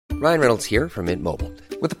Ryan Reynolds here from Mint Mobile.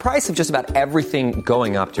 With the price of just about everything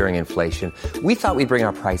going up during inflation, we thought we'd bring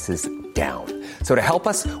our prices down. So to help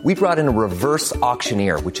us, we brought in a reverse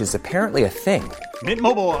auctioneer, which is apparently a thing. Mint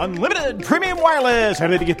Mobile Unlimited Premium Wireless. How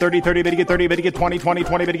to get 30, 30, bit to get 30, bit to get 20, 20,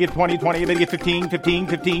 20, bit to get 20, 20, bit to get 15, 15,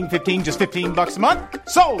 15, 15, just $15 a month?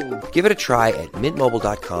 Sold! Give it a try at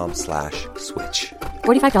mintmobile.com/switch.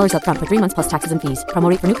 $45 up front for 3 months plus taxes and fees. Promo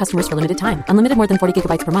rate for new customers for limited time. Unlimited more than 40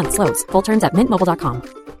 gigabytes per month. Slows full terms at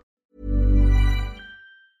mintmobile.com.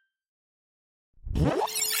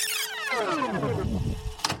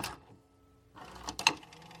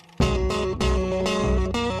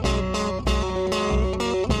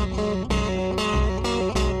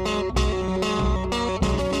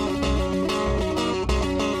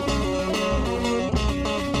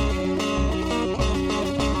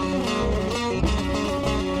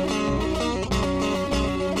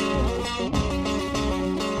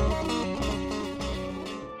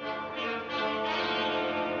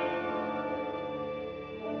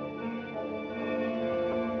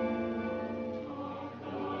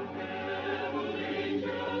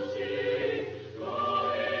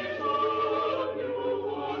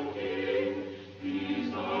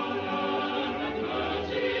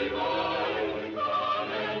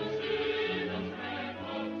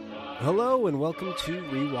 Hello and welcome to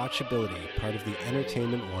Rewatchability, part of the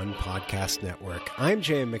Entertainment One podcast network. I'm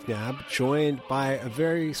J.M. McNabb, joined by a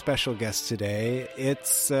very special guest today.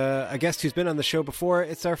 It's a guest who's been on the show before.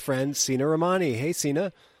 It's our friend Sina Ramani. Hey,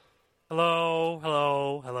 Sina.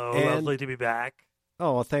 Hello. Lovely to be back.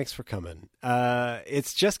 Oh, well, thanks for coming.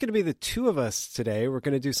 It's just going to be the two of us today. We're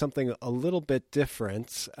going to do something a little bit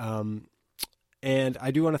different. And I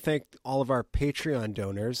do want to thank all of our Patreon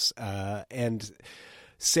donors and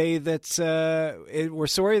say that we're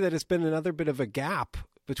sorry that it's been another bit of a gap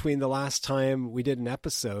between the last time we did an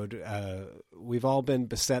episode. We've all been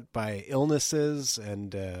beset by illnesses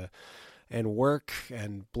and work,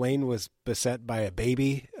 and Blaine was beset by a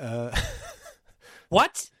baby.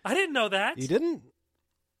 What? I didn't know that. You didn't?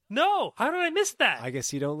 No. How did I miss that? I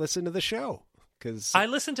guess you don't listen to the show. Because I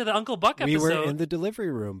listened to the Uncle Buck episode. We were in the delivery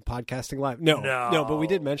room podcasting live. No, but we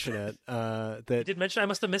did mention it. You did mention. I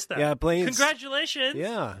must have missed that. Yeah, Blaine. Congratulations.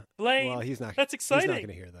 Yeah, Blaine. Well, he's not. That's exciting. He's not going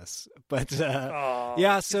to hear this, but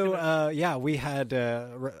yeah. So we had.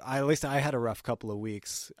 At least I had a rough couple of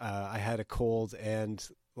weeks. I had a cold and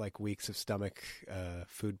like weeks of stomach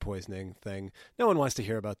food poisoning thing. No one wants to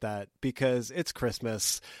hear about that because it's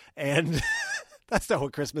Christmas and. That's not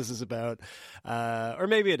what Christmas is about. Or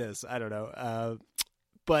maybe it is. I don't know.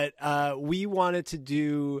 But we wanted to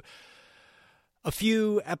do a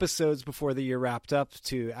few episodes before the year wrapped up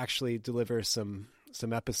to actually deliver some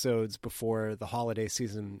episodes before the holiday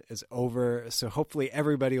season is over. So hopefully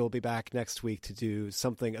everybody will be back next week to do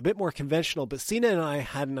something a bit more conventional. But Sina and I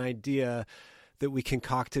had an idea that we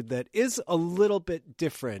concocted that is a little bit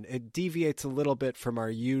different. It deviates a little bit from our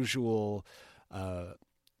usual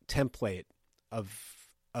template of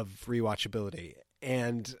rewatchability,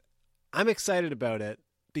 and I'm excited about it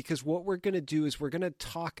because what we're going to do is we're going to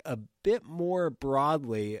talk a bit more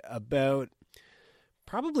broadly about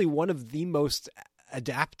probably one of the most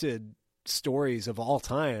adapted stories of all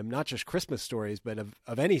time, not just Christmas stories, but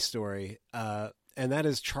of any story, and that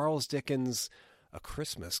is Charles Dickens' A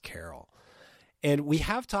Christmas Carol. And we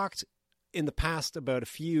have talked in the past about a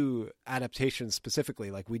few adaptations specifically,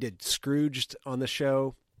 like we did Scrooged on the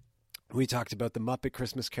show. We talked about the Muppet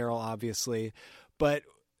Christmas Carol, obviously, but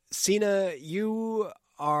Sina, you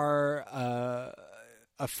are a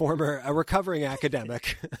recovering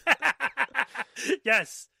academic.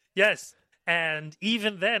 Yes. And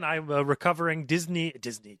even then, I'm a recovering Disney.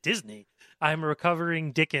 I'm a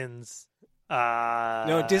recovering Dickens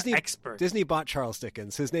no, Disney expert. Disney bought Charles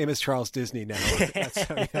Dickens. His name is Charles Disney now. That's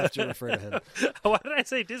how you have to refer to him. Why did I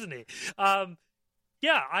say Disney?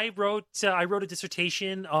 Yeah, I wrote a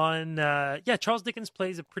dissertation on Charles Dickens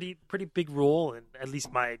plays a pretty big role in at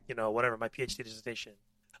least my my PhD dissertation.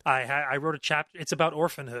 I wrote a chapter. It's about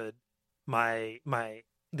orphanhood. The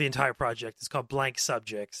entire project is called Blank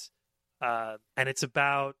Subjects, and it's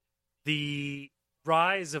about the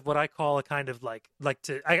rise of what I call a kind of I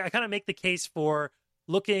kind of make the case for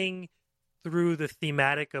looking through the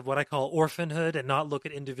thematic of what I call orphanhood and not look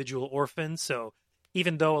at individual orphans. So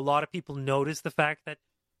even though a lot of people notice the fact that,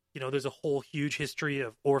 there's a whole huge history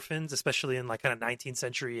of orphans, especially in like kind of 19th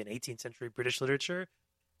century and 18th century British literature,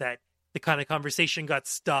 that the kind of conversation got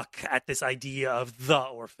stuck at this idea of the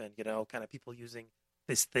orphan, kind of people using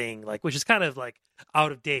this thing, which is kind of like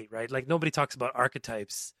out of date, right? Like nobody talks about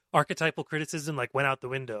archetypes. Archetypal criticism went out the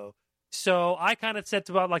window. So I kind of said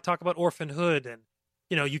to talk about orphanhood and,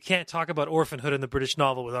 you can't talk about orphanhood in the British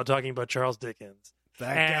novel without talking about Charles Dickens.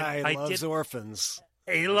 That guy loves orphans.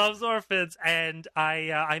 He loves orphans, and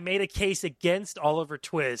I made a case against Oliver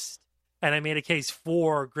Twist, and I made a case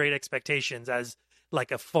for Great Expectations as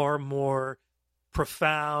like a far more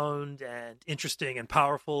profound and interesting and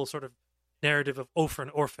powerful sort of narrative of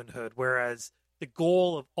orphanhood, whereas the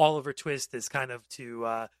goal of Oliver Twist is kind of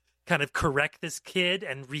to kind of correct this kid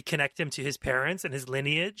and reconnect him to his parents and his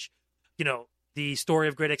lineage. The story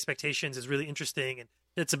of Great Expectations is really interesting, and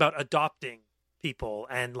it's about adopting people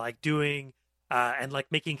and like doing and like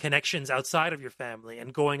making connections outside of your family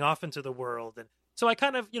and going off into the world. And so I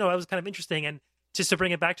kind of, it was kind of interesting. And just to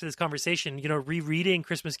bring it back to this conversation, rereading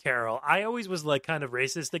Christmas Carol, I always was like kind of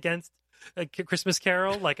racist against Christmas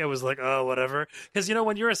Carol. Like I was like, oh, whatever. Because,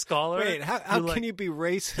 when you're a scholar. Wait, how can you be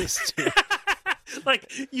racist? Like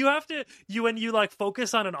you have to, when you like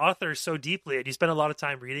focus on an author so deeply and you spend a lot of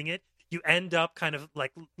time reading it, you end up kind of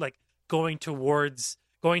like going towards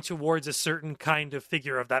a certain kind of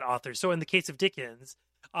figure of that author. So in the case of Dickens,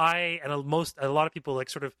 a lot of people like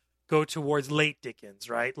sort of go towards late Dickens,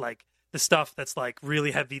 right? Like the stuff that's like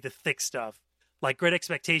really heavy, the thick stuff. Like Great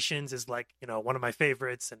Expectations is like, one of my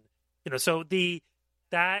favorites. And, so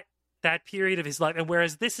that period of his life. And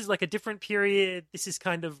whereas this is like a different period, this is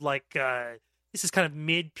kind of like, this is kind of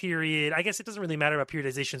mid period. I guess it doesn't really matter about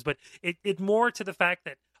periodizations, but it more to the fact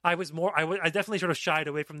that I definitely sort of shied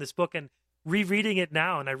away from this book, and rereading it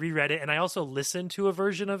now, and I reread it, and I also listened to a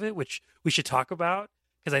version of it, which we should talk about,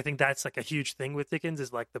 because I think that's like a huge thing with Dickens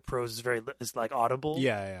is like the prose is like audible.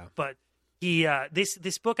 Yeah. But he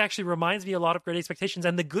this book actually reminds me a lot of Great Expectations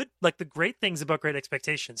and the great things about Great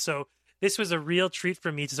Expectations. So this was a real treat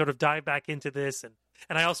for me to sort of dive back into this, and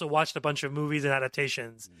I also watched a bunch of movies and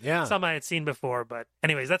adaptations. Yeah. Some I had seen before, but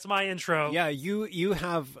anyways, that's my intro. Yeah, you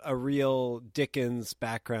have a real Dickens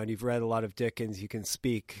background. You've read a lot of Dickens. You can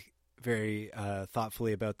speak very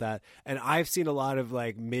thoughtfully about that. And I've seen a lot of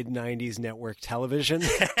like mid-90s network television,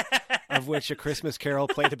 of which A Christmas Carol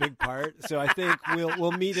played a big part. So I think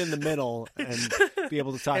we'll meet in the middle and be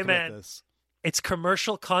able to talk about this. It's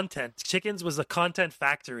commercial content. Chickens was a content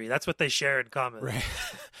factory. That's what they share in common. Right.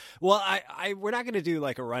 Well, we're not going to do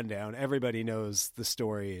like a rundown. Everybody knows the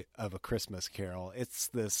story of A Christmas Carol. It's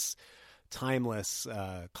this timeless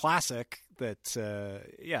classic that,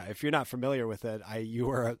 if you're not familiar with it, you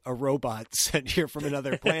are a robot sent here from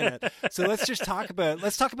another planet. So let's talk about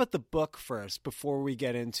the book first before we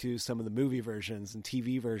get into some of the movie versions and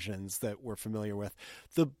TV versions that we're familiar with.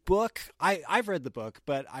 The book, I've read the book,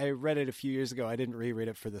 but I read it a few years ago. I didn't reread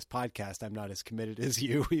it for this podcast. I'm not as committed as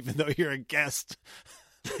you, even though you're a guest.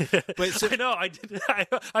 But I know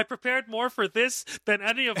I prepared more for this than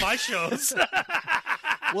any of my shows.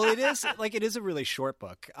 Well, it is a really short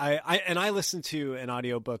book. I listened to an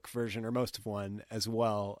audiobook version, or most of one as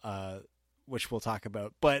well, which we'll talk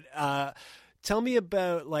about. But tell me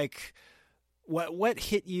about like what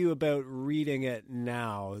hit you about reading it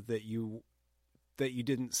now that you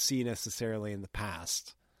didn't see necessarily in the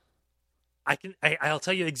past. I'll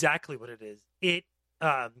tell you exactly what it is.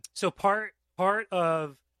 So part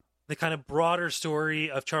of the kind of broader story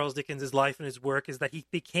of Charles Dickens' life and his work is that he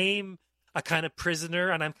became a kind of prisoner,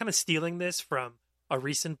 and I'm kind of stealing this from a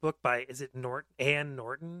recent book by, is it Anne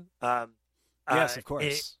Norton? Yes, of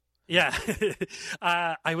course.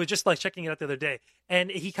 I was just like checking it out the other day, and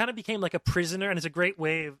he kind of became like a prisoner, and it's a great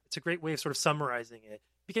way of sort of summarizing it.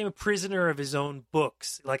 Became a prisoner of his own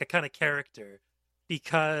books, like a kind of character,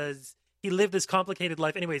 because he lived this complicated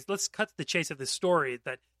life. Anyways, let's cut to the chase of this story.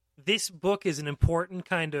 That this book is an important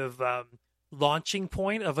kind of launching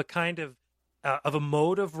point of a kind of a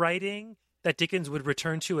mode of writing that Dickens would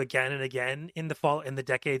return to again and again in the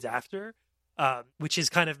decades after, which is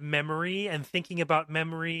kind of memory and thinking about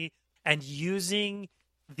memory and using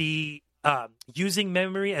memory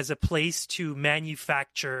as a place to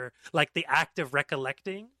manufacture, like the act of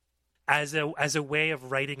recollecting as a way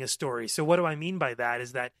of writing a story. So what do I mean by that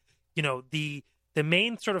is that, the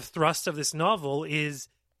main sort of thrust of this novel is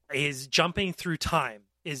jumping through time,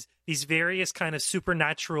 is these various kind of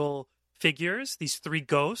supernatural figures, these three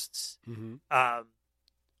ghosts. Mm-hmm.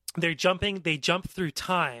 They jump through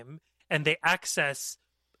time and they access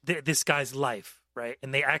this guy's life, right?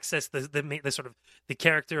 And they access the sort of the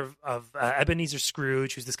character of Ebenezer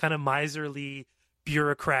Scrooge, who's this kind of miserly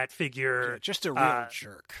bureaucrat figure, just a real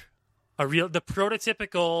jerk, the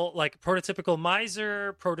prototypical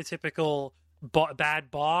miser, prototypical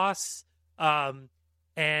bad boss.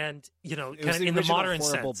 And kind of in the modern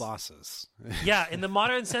sense, bosses. Yeah, in the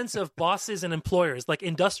modern sense of bosses and employers, like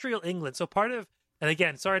industrial England. So and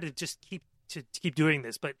again, sorry to just keep to keep doing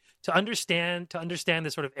this, but to understand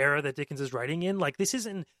the sort of era that Dickens is writing in, like this is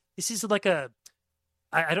like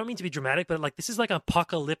I don't mean to be dramatic, but like this is like an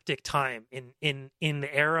apocalyptic time in the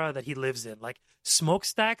era that he lives in. Like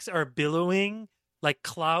smokestacks are billowing like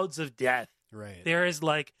clouds of death. Right. There is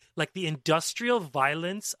like the industrial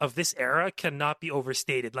violence of this era cannot be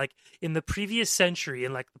overstated. Like in the previous century,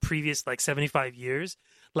 in like the previous like 75 years,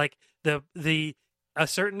 like a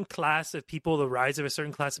certain class of people, the rise of a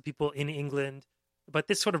certain class of people in England, but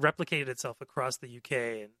this sort of replicated itself across the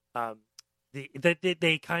UK, and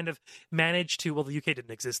they kind of managed to, well, the UK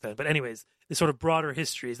didn't exist then, but anyways, the sort of broader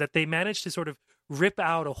history is that they managed to sort of rip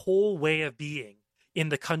out a whole way of being in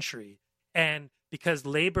the country. And because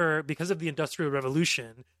of the Industrial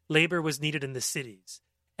Revolution, labor was needed in the cities.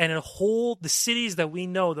 And the cities that we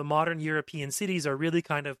know, the modern European cities, are really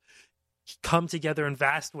kind of come together in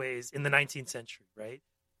vast ways in the 19th century, right?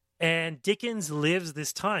 And Dickens lives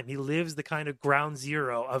this time. He lives the kind of ground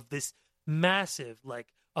zero of this massive, like,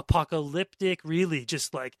 apocalyptic, really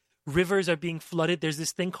just like rivers are being flooded. There's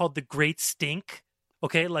this thing called the Great Stink.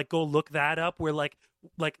 Okay, like go look that up, where like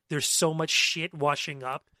there's so much shit washing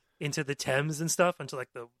up into the Thames and stuff, into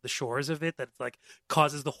like the shores of it, that it's like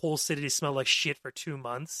causes the whole city to smell like shit for 2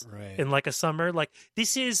 months in like a summer. Like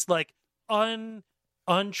this is like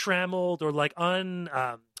untrammeled, or like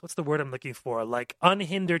what's the word I'm looking for? Like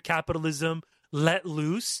unhindered capitalism let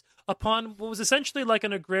loose upon what was essentially like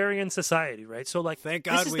an agrarian society, right? So like, thank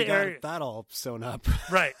God we got that all sewn up.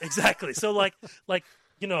 Right, exactly. So like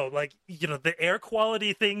the air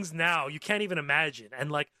quality things now you can't even imagine,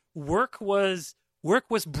 and like work was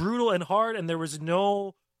brutal and hard, and there was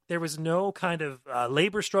no kind of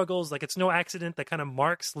labor struggles. Like it's no accident that kind of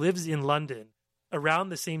Marx lives in London around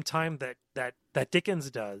the same time that Dickens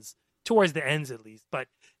does, towards the ends at least. But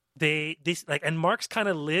and Marx kind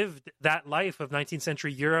of lived that life of 19th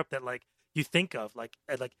century Europe that like you think of like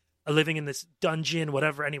living in this dungeon,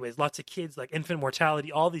 whatever. Anyways, lots of kids, like infant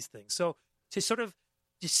mortality, all these things. So to sort of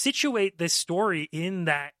just situate this story in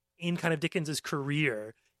kind of Dickens's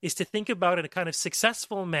career is to think about it, a kind of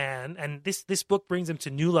successful man, and this book brings him to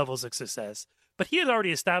new levels of success. But he had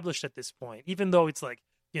already established at this point, even though it's like,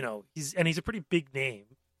 he's a pretty big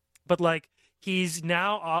name, but like he's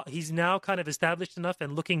now kind of established enough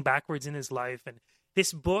and looking backwards in his life. And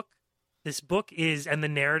this book is, and the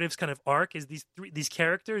narrative's kind of arc is these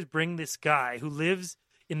characters bring this guy who lives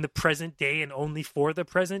in the present day and only for the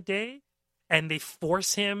present day, and they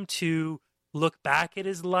force him to look back at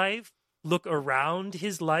his life, look around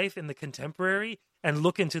his life in the contemporary, and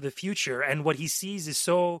look into the future. And what he sees is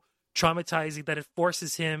so traumatizing that it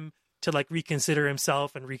forces him to like reconsider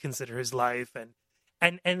himself and reconsider his life.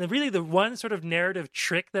 And really the one sort of narrative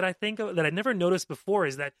trick that I think of, that I never noticed before,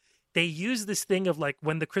 is that they use this thing of like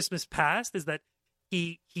when the Christmas passed, is that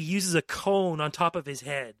he uses a cone on top of his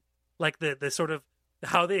head, like the sort of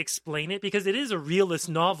how they explain it, because it is a realist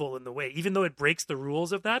novel in the way, even though it breaks the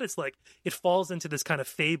rules of that. It's like it falls into this kind of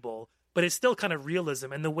fable, but it's still kind of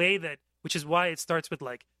realism. And the way that, which is why it starts with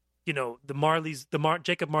like, the Marleys,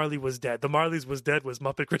 Jacob Marley was dead. The Marleys was dead was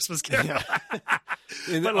Muppet Christmas Carol. Yeah.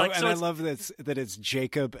 But like, I love that it's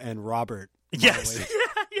Jacob and Robert Marley. Yes.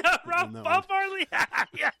 Yeah, Bob Marley.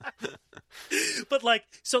 Yeah. But like,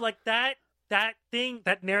 so like that thing,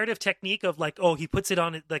 that narrative technique of like, oh, he puts it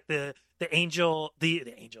on like the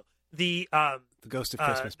Ghost of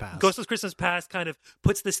Christmas Past. Ghost of Christmas Past kind of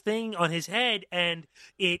puts this thing on his head, and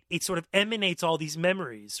it sort of emanates all these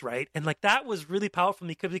memories, right? And like that was really powerful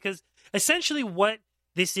because essentially what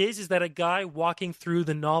this is that a guy walking through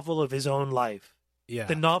the novel of his own life. Yeah.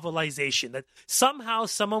 The novelization, that somehow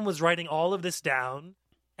someone was writing all of this down,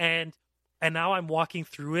 and now I'm walking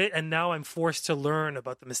through it, and now I'm forced to learn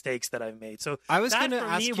about the mistakes that I've made. So I was going to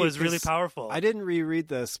ask you, was really powerful. I didn't reread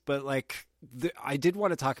this, but like I did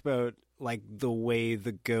want to talk about like the way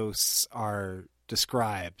the ghosts are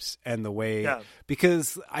described and the way,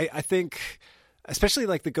 because I think especially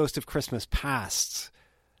like the Ghost of Christmas Past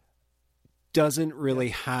doesn't really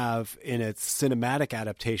have in its cinematic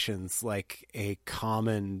adaptations like a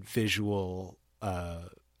common visual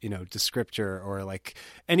descriptor, or like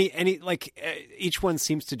any like each one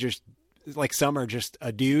seems to just like, some are just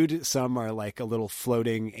a dude, some are like a little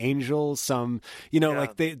floating angel, some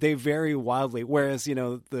like they vary wildly, whereas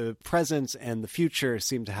the present and the future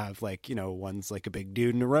seem to have like one's like a big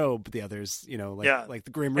dude in a robe, the others like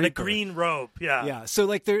the Grim Reaper in a green robe. So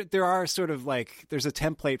like there are sort of like there's a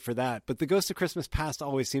template for that, but the Ghost of Christmas Past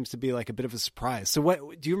always seems to be like a bit of a surprise. So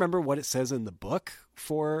what do you remember what it says in the book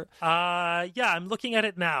for I'm looking at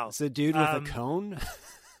it now. It's a dude with a cone.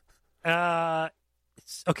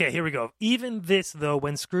 Okay, here we go. Even this, though,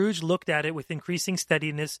 when Scrooge looked at it with increasing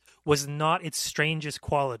steadiness, was not its strangest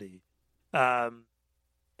quality.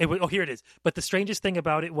 Here it is. But the strangest thing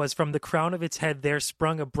about it was from the crown of its head there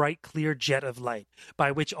sprung a bright, clear jet of light,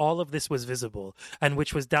 by which all of this was visible, and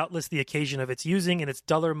which was doubtless the occasion of its using in its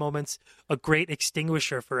duller moments a great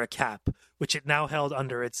extinguisher for a cap, which it now held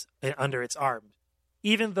under its arm.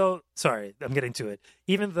 Even this,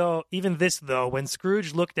 though, when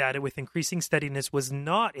Scrooge looked at it with increasing steadiness, was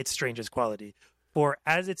not its strangest quality. For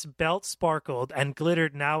as its belt sparkled and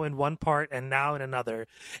glittered now in one part and now in another,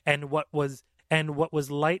 and what was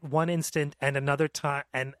light one instant and at another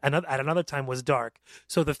time was dark,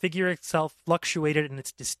 so the figure itself fluctuated in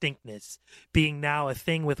its distinctness, being now a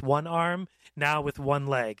thing with one arm, now with one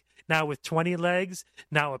leg, now with 20 legs,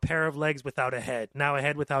 now a pair of legs without a head, now a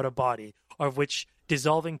head without a body, of which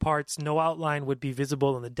dissolving parts no outline would be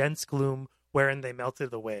visible in the dense gloom wherein they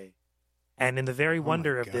melted away. And in the very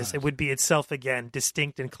wonder of this, it would be itself again,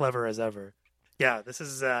 distinct and clever as ever. Yeah, this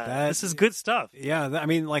is good stuff. Yeah, I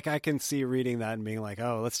mean, like, I can see reading that and being like,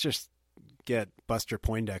 oh, let's just get Buster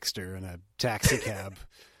Poindexter in a taxi cab.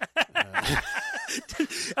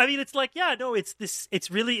 I mean, it's like, yeah, no, it's this. It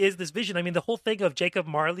really is this vision. I mean, the whole thing of Jacob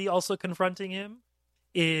Marley also confronting him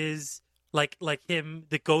is like him,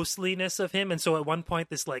 the ghostliness of him, and so at one point,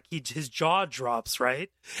 this like his jaw drops, right,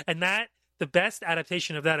 and that. The best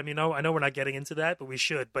adaptation of that, I mean, I know we're not getting into that, but we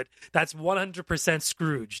should. But that's 100%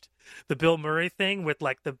 Scrooged. The Bill Murray thing with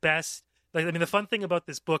like the best. Like, I mean, the fun thing about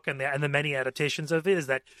this book and the many adaptations of it is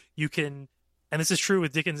that you can, and this is true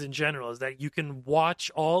with Dickens in general, is that you can watch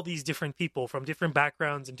all these different people from different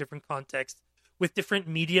backgrounds and different contexts with different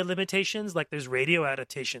media limitations. Like there's radio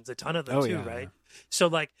adaptations, a ton of them right? So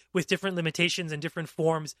like with different limitations and different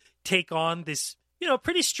forms, take on this.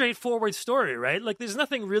 Pretty straightforward story, right? Like, there's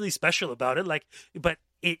nothing really special about it. Like, but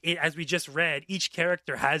it as we just read, each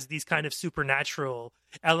character has these kind of supernatural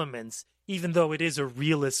elements, even though it is a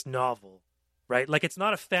realist novel, right? Like, it's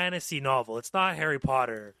not a fantasy novel. It's not Harry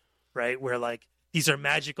Potter, right? Where like these are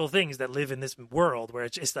magical things that live in this world, where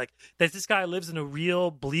it's just like that. This guy lives in a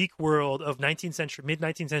real bleak world of mid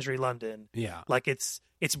 19th century London. Yeah, like it's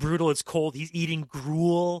brutal. It's cold. He's eating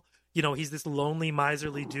gruel. He's this lonely,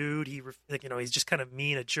 miserly dude. He's just kind of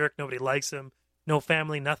mean, a jerk. Nobody likes him. No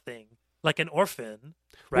family, nothing. Like an orphan,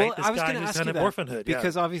 right? Well, this I was guy going to who's ask you kind that, of orphanhood.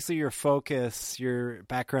 because obviously your focus, your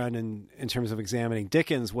background in terms of examining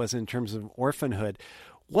Dickens was in terms of orphanhood.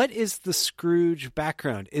 What is the Scrooge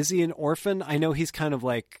background? Is he an orphan? I know he's kind of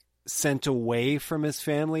like sent away from his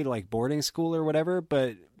family, like boarding school or whatever,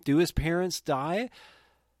 but do his parents die?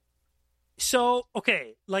 So,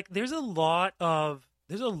 okay, like there's a lot of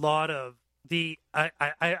the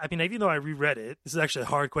I mean, even though I reread it, this is actually a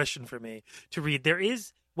hard question for me to read. There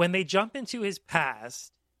is, when they jump into his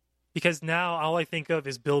past, because now all I think of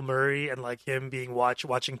is Bill Murray and like him being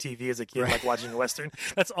watching TV as a kid, right. Like watching a Western.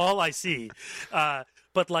 That's all I see.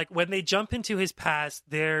 But like when they jump into his past,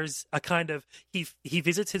 there's a kind of he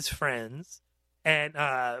visits his friends and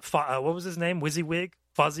what was his name?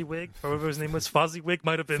 Fozziewig, or whatever his name was. Fozziewig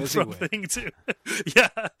might have been from Thing too. Yeah,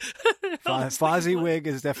 Fozziewig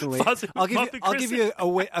is definitely. I'll give you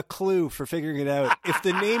a clue for figuring it out. If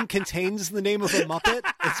the name contains the name of a Muppet,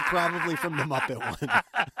 it's probably from the Muppet one.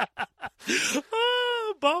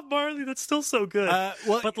 Oh, Bob Marley, that's still so good.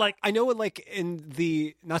 But like, I know, like in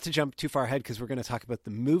the, not to jump too far ahead because we're going to talk about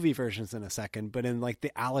the movie versions in a second, but in like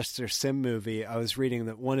the Alastair Sim movie, I was reading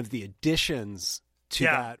that one of the additions to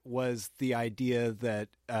that was the idea that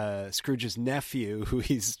Scrooge's nephew, who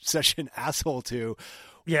he's such an asshole to,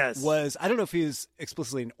 was, I don't know if he was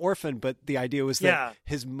explicitly an orphan, but the idea was that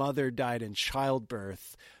his mother died in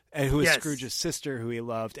childbirth, and who was Scrooge's sister, who he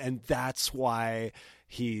loved, and that's why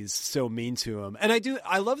he's so mean to him. And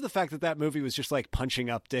I love the fact that movie was just like punching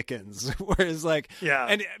up Dickens, whereas like,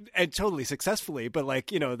 and totally successfully, but like,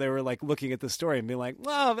 they were like looking at the story and being like,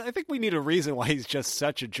 well, I think we need a reason why he's just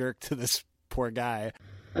such a jerk to this poor guy.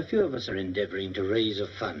 A few of us are endeavouring to raise a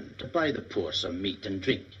fund to buy the poor some meat and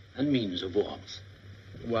drink and means of warmth.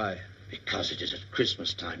 Why? Because it is at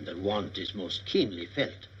Christmas time that want is most keenly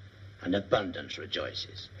felt and abundance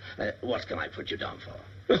rejoices. What can I put you down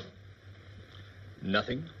for?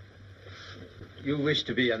 Nothing. You wish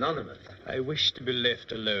to be anonymous? I wish to be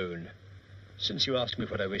left alone. Since you ask me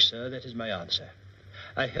what I wish, sir, that is my answer.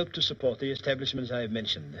 I help to support the establishments I have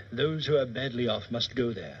mentioned. Those who are badly off must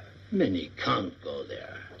go there. Many can't go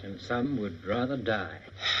there, and some would rather die.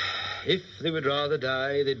 If they would rather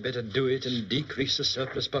die, they'd better do it and decrease the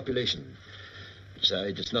surplus population.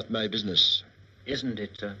 Besides, it's not my business. Isn't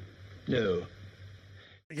it, sir? No.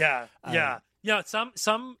 Yeah.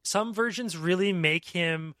 Some versions really make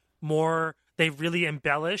him more they really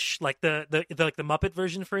embellish, like the Muppet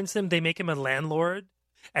version, for instance. They make him a landlord,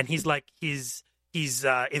 and he's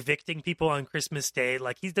evicting people on Christmas Day.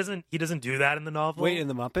 Like he doesn't do that in the novel. Wait, in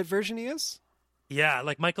the Muppet version, he is? Yeah,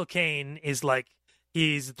 like Michael Caine is like.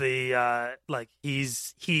 He's the he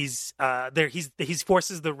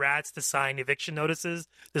forces the rats to sign eviction notices.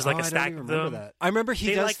 There's like a stack of them. That. I remember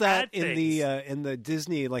he does like that in the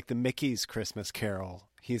Disney, like the Mickey's Christmas Carol.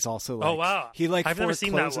 He's also like, oh wow, he like I've never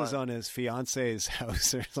seen that forecloses one. on his fiance's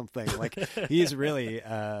house or something. Like he's really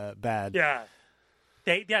bad. Yeah.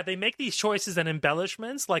 They make these choices and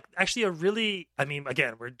embellishments. Like actually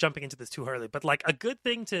again, we're jumping into this too early, but like a good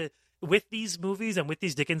thing with these movies and with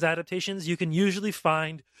these Dickens adaptations, you can usually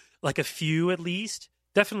find like a few at least,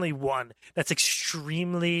 definitely one that's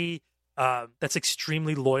extremely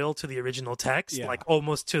loyal to the original text, like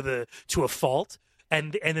almost to a fault.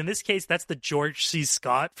 And in this case, that's the George C.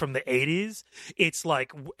 Scott from the 80s. It's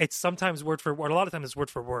like it's sometimes word for word, a lot of times it's word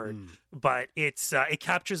for word, but it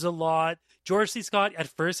captures a lot. George C. Scott at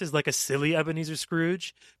first is like a silly Ebenezer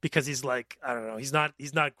Scrooge because he's like, I don't know, he's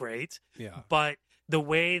not great. Yeah, but the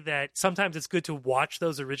way that sometimes it's good to watch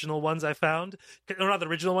those original ones I found, or not the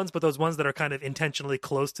original ones, but those ones that are kind of intentionally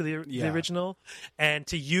close to the original, and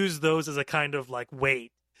to use those as a kind of like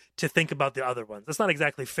weight to think about the other ones. That's not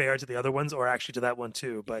exactly fair to the other ones, or actually to that one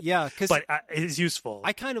too. But but it is useful.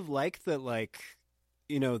 I kind of like that, like,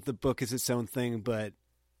 you know, the book is its own thing, but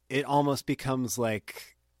it almost becomes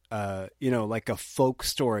like, like a folk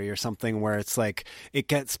story or something where it's like it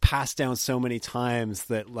gets passed down so many times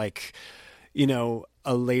that like, you know,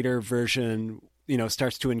 a later version, you know,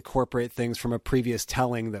 starts to incorporate things from a previous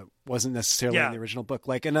telling that wasn't necessarily in the original book.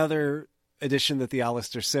 Like another addition that the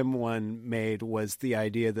Alistair Sim one made was the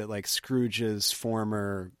idea that like Scrooge's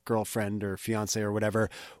former girlfriend or fiance or whatever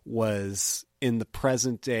was in the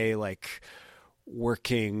present day, like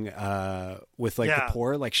working with like the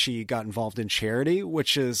poor, like she got involved in charity,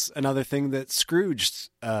 which is another thing that Scrooge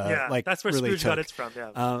like that's where really Scrooge took. got it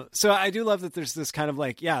from. So I do love that there's this kind of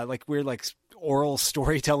like like weird like oral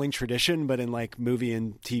storytelling tradition, but in like movie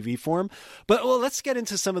and TV form. But let's get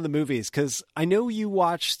into some of the movies, because I know you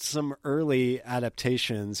watched some early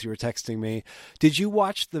adaptations. You were texting me. Did you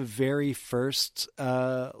watch the very first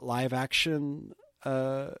live action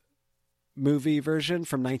movie version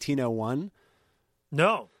from 1901?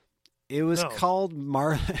 No. It was called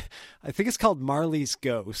I think it's called Marley's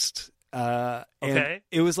Ghost. And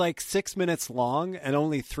it was like 6 minutes long, and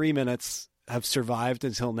only 3 minutes have survived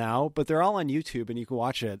until now, but they're all on YouTube and you can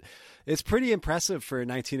watch it. It's pretty impressive for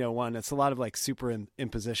 1901. It's a lot of like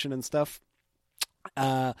superimposition and stuff.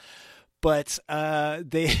 But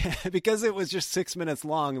they, because it was just 6 minutes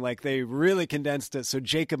long, like they really condensed it. So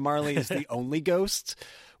Jacob Marley is the only ghost,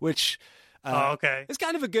 which it's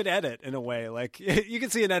kind of a good edit in a way. Like you can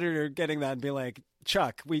see an editor getting that and be like,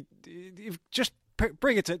 Chuck, you've just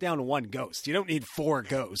bring it down to one ghost. You don't need 4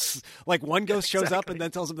 ghosts. Like one ghost shows up and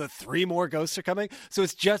then tells them that 3 more ghosts are coming. So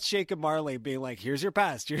it's just Jacob Marley being like, here's your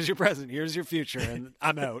past, here's your present, here's your future, and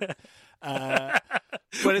I'm out.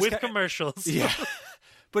 With commercials. Yeah.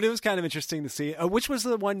 But it was kind of interesting to see. Which was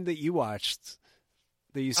the one that you watched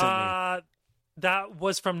that you sent me? That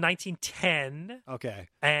was from 1910. Okay.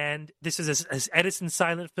 And this is an Edison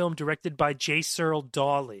silent film directed by J. Searle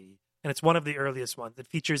Dawley. And it's one of the earliest ones. It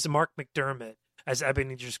features Mark McDermott as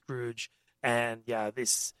Ebenezer Scrooge, and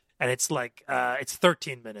it's like it's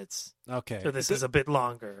 13 minutes. Okay, so this is a bit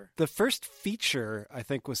longer. The first feature, I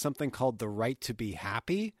think, was something called "The Right to Be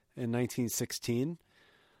Happy" in 1916.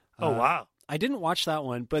 Oh wow! I didn't watch that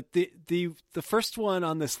one, but the first one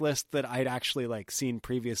on this list that I'd actually like seen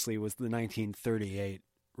previously was the 1938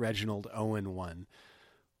 Reginald Owen one,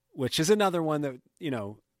 which is another one that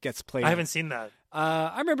gets played. I haven't seen that.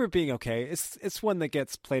 I remember it being okay. It's one that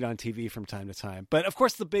gets played on TV from time to time. But of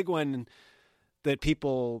course, the big one that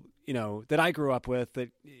people, that I grew up with that,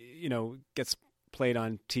 gets played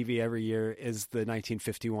on TV every year is the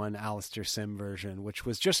 1951 Alistair Sim version, which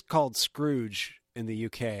was just called Scrooge in the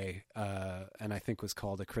UK, and I think was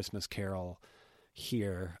called A Christmas Carol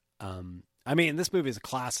here. I mean, this movie is a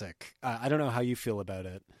classic. I don't know how you feel about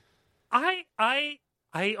it. I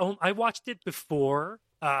watched it before.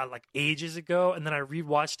 Like ages ago, and then I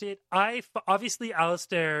rewatched it. Obviously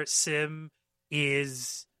Alistair Sim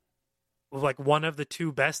is like one of the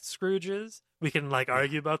 2 best Scrooges. We can like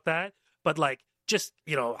argue about that, but like just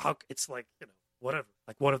how it's like whatever,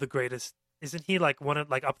 like one of the greatest. Isn't he like one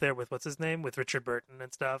of like up there with what's his name, with Richard Burton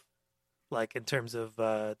and stuff? Like in terms of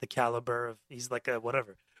the caliber of, he's like a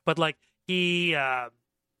whatever. But like he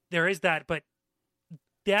there is that, but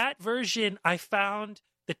that version I found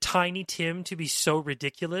the Tiny Tim to be so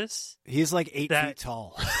ridiculous. He's like 8 feet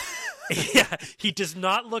tall. Yeah, he does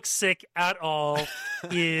not look sick at all.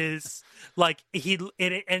 Is like and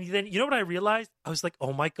then you know what I realized? I was like,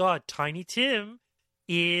 oh my god, Tiny Tim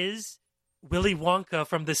is Willy Wonka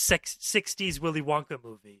from the 60s Willy Wonka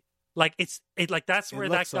movie. Like like that's where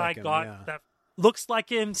that guy got yeah. that looks like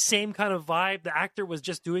him, same kind of vibe. The actor was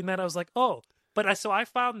just doing that. I was like, oh, but I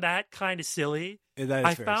found that kind of silly.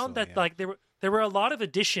 I found that like there were a lot of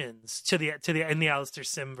additions to the in the Alistair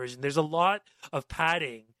Sim version. There's a lot of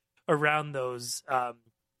padding around those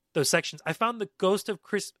sections. I found the Ghost of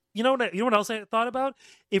Chris. You know what else I thought about?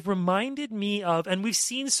 It reminded me of, and we've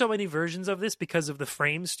seen so many versions of this because of the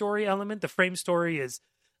frame story element. The frame story is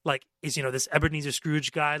this Ebenezer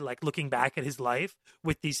Scrooge guy like looking back at his life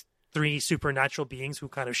with these three supernatural beings who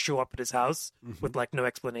kind of show up at his house with like no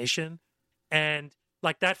explanation, and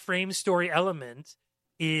like that frame story element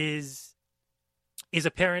is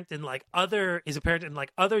apparent in other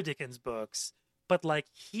Dickens books, but like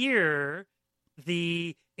here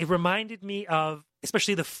it reminded me of,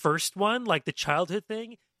 especially the first one, like the childhood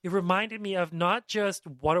thing. It reminded me of not just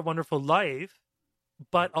What a Wonderful Life,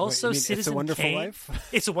 but also Citizen It's a Wonderful Kane.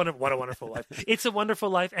 Life? What a Wonderful Life. It's a Wonderful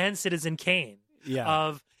Life and Citizen Kane. Yeah.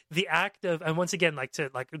 Of the act of, and once again, to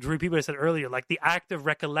repeat what I said earlier, like the act of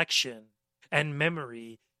recollection and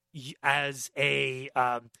memory as a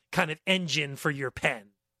kind of engine for your pen,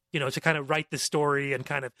 to kind of write the story and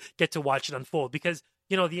kind of get to watch it unfold. Because,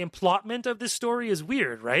 the implotment of this story is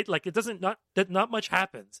weird, right? Like it not much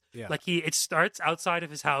happens. Yeah. Like it starts outside of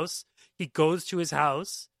his house. He goes to his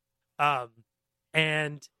house,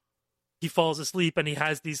 and he falls asleep and he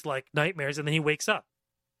has these like nightmares, and then he wakes up,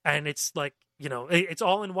 and it's like, it's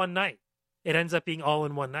all in one night. It ends up being all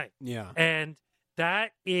in one night. Yeah. And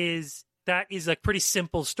that is a pretty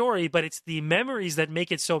simple story, but it's the memories that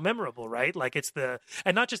make it so memorable, right? Like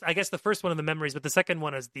and not just, I guess, the first one of the memories, but the second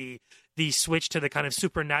one is the switch to the kind of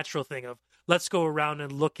supernatural thing of let's go around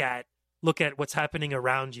and look at what's happening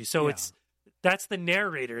around you. So that's the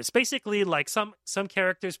narrator. It's basically like some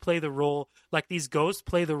characters play the role, like these ghosts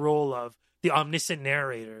play the role of the omniscient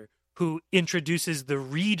narrator who introduces the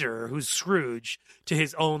reader, who's Scrooge, to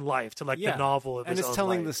his own life, to the novel of his own life. And it's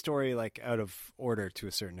telling the story like out of order to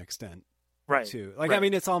a certain extent. Right. Too. Like, right. I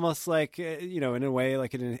mean, it's almost like, in a way,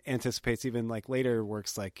 like it anticipates even like later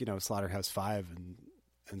works like, Slaughterhouse-Five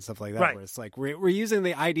and stuff like that, right. Where it's like we're using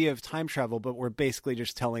the idea of time travel, but we're basically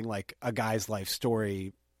just telling like a guy's life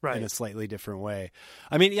story right. in a slightly different way.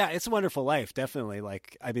 I mean, yeah, It's a Wonderful Life, definitely.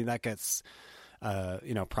 Like, I mean, that gets,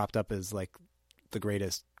 propped up as like the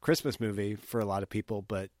greatest Christmas movie for a lot of people,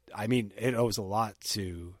 but I mean, it owes a lot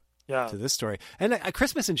to this story. And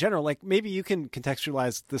Christmas in general, like maybe you can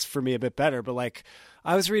contextualize this for me a bit better, but like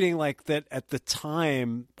I was reading like that at the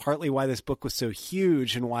time, partly why this book was so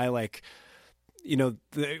huge and why like,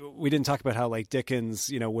 we didn't talk about how like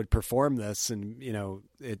Dickens, would perform this and,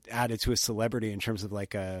 it added to his celebrity in terms of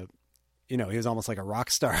like he was almost like a rock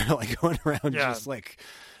star, like going around just like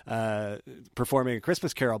performing a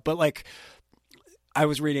Christmas Carol. But like, I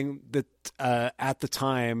was reading that at the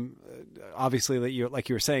time, obviously, that you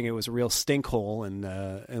were saying, it was a real stinkhole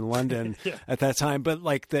in London at that time. But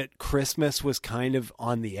like that Christmas was kind of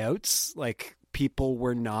on the outs. Like people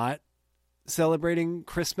were not celebrating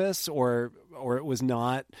Christmas, or it was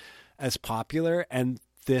not as popular. And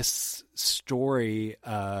this story,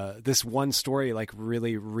 this one story, like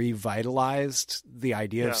really revitalized the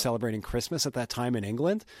idea of celebrating Christmas at that time in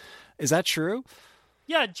England. Is that true?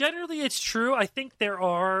 Yeah, generally it's true. I think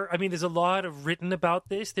there's a lot of written about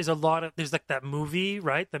this. There's like that movie,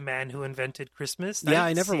 right? The Man Who Invented Christmas.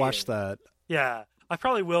 I never watched that. Yeah, I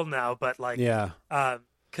probably will now, but like,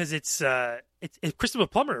 because it's Christopher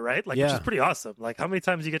Plummer, right? Like, which is pretty awesome. Like, how many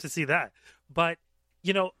times do you get to see that? But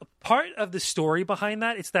part of the story behind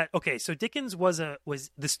that, it's that, okay, so Dickens was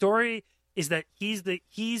the story is that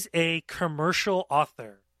he's a commercial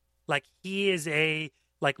author. Like, he is a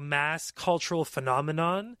like mass cultural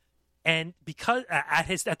phenomenon, and because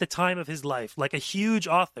at the time of his life, like a huge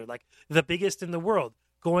author, like the biggest in the world,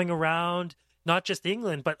 going around not just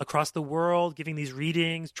England but across the world, giving these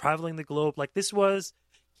readings, traveling the globe. Like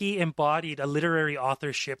he embodied a literary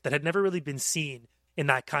authorship that had never really been seen in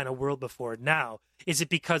that kind of world before. Now, is it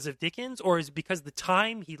because of Dickens, or is it because of the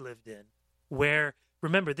time he lived in, where,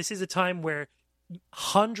 remember, this is a time where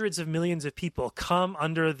hundreds of millions of people come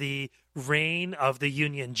under the reign of the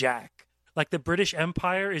Union Jack. Like the British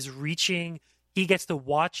Empire is reaching, he gets to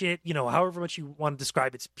watch it, however much you want to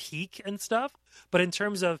describe its peak and stuff. But in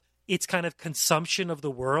terms of its kind of consumption of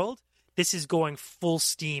the world, this is going full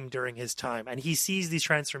steam during his time. And he sees these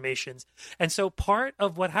transformations. And so part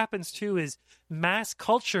of what happens too is mass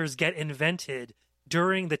cultures get invented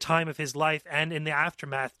during the time of his life and in the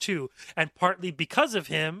aftermath too, and partly because of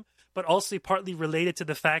him, but also partly related to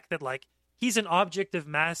the fact that like he's an object of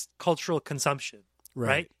mass cultural consumption,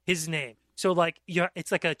 right? His name. So like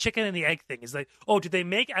it's like a chicken and the egg thing. It's like, oh, do they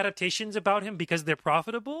make adaptations about him because they're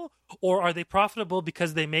profitable, or are they profitable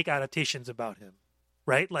because they make adaptations about him?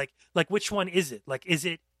 Right? Like which one is it? Like is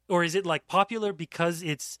it like popular because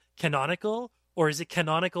it's canonical, or is it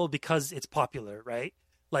canonical because it's popular, right?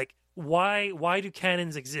 Like why do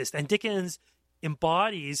canons exist? And Dickens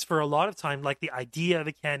embodies for a lot of time like the idea of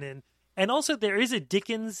a canon, and also there is a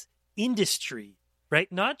Dickens industry,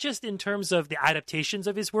 right? Not just in terms of the adaptations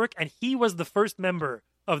of his work, and he was the first member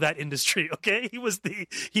of that industry. Okay, he was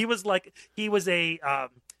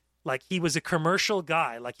a commercial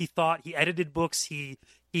guy. Like he edited books. He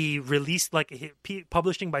released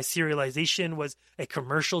publishing by serialization was a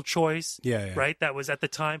commercial choice. Yeah. Right. That was at the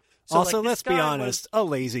time. So, also, like, let's be honest, a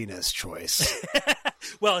laziness choice.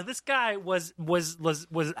 Well, this guy was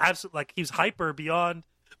absolutely like he was hyper beyond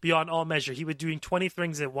all measure. He was doing 20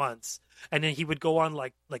 things at once, and then he would go on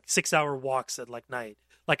like 6-hour walks at like night.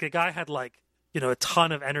 Like the guy had a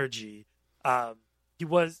ton of energy.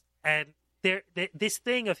 This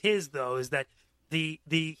thing of his though is that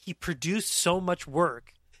he produced so much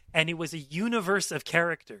work, and it was a universe of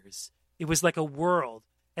characters. It was like a world.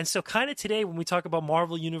 And so kind of today when we talk about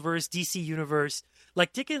Marvel Universe, DC Universe,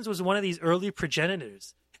 like Dickens was one of these early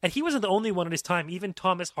progenitors. And he wasn't the only one at his time. Even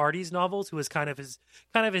Thomas Hardy's novels, who was kind of his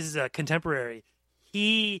contemporary,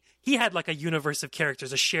 he had like a universe of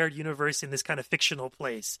characters, a shared universe in this kind of fictional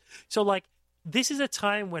place. So like this is a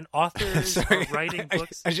time when authors are writing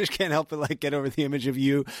books. I just can't help but get over the image of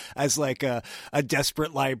you as like a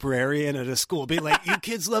desperate librarian at a school, being like, "You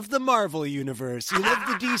kids love the Marvel universe, you love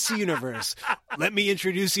the DC universe. Let me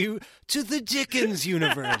introduce you to the Dickens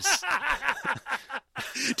universe."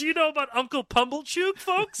 Do you know about Uncle Pumblechook,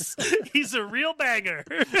 folks? He's a real banger.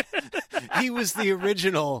 He was the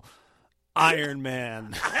original Iron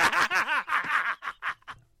Man.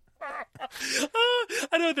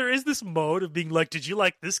 I know there is this mode of being like, did you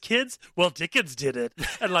like this, kids? Well, Dickens did it.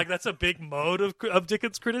 And like that's a big mode of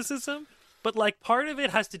Dickens criticism. But like part of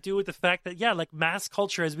it has to do with the fact that, yeah, like mass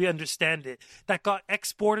culture as we understand it, that got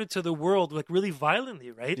exported to the world like really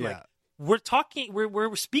violently, right? Yeah. Like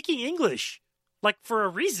we're speaking English like for a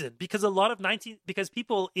reason, because because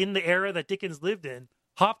people in the era that Dickens lived in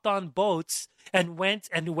hopped on boats and went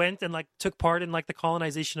and like took part in like the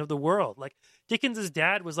colonization of the world. Like Dickens's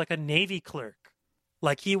dad was like a Navy clerk.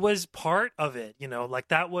 Like he was part of it, like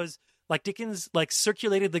that was like Dickens like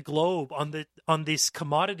circulated the globe on this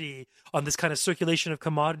commodity, on this kind of circulation of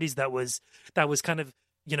commodities that was kind of,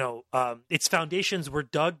 its foundations were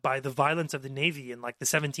dug by the violence of the Navy in like the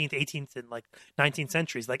 17th, 18th, and like 19th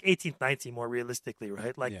centuries, like 18th, 19th more realistically,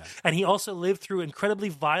 right? Like, yeah. And he also lived through incredibly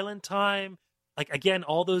violent time. Like, again,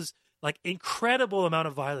 all those like incredible amount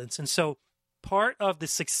of violence. And so part of the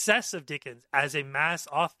success of Dickens as a mass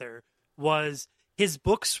author was his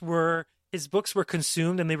books were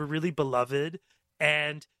consumed and they were really beloved,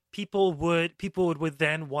 and people would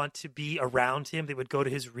then want to be around him. They would go to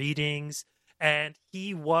his readings, and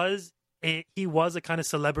he was a kind of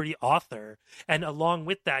celebrity author. And along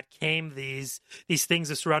with that came these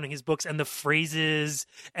things surrounding his books and the phrases.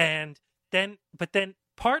 But then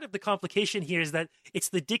part of the complication here is that it's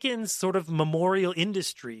the Dickens sort of memorial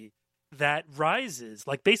industry that rises,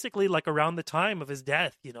 like basically like around the time of his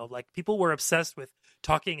death, like people were obsessed with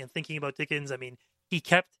talking and thinking about Dickens. I mean, he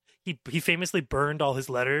famously burned all his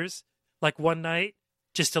letters like one night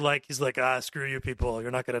just to like, he's like, screw you people,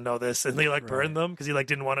 you're not going to know this. And they like burned them because he like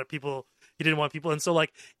didn't want people. And so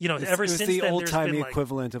like, ever since then, the old timey like,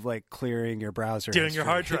 equivalent of like clearing your browser doing history. Your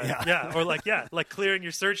hard drive. Yeah. Or like, yeah, like clearing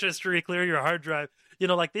your search history, clearing your hard drive.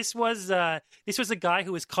 Like this was a guy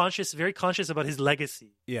who was very conscious about his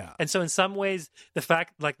legacy. Yeah. And so in some ways, the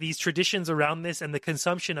fact like these traditions around this and the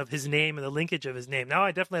consumption of his name and the linkage of his name. Now I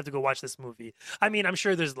definitely have to go watch this movie. I mean, I'm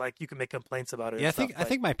sure there's like, you can make complaints about it. Yeah, I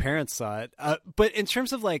think my parents saw it. But in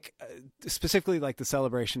terms of like, specifically like the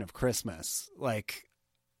celebration of Christmas, like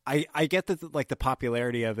I get that like the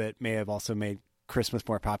popularity of it may have also made Christmas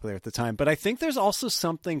more popular at the time, but I think there's also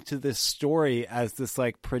something to this story as this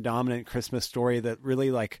like predominant Christmas story that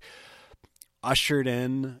really like ushered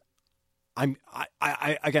in. I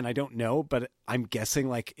don't know, but I'm guessing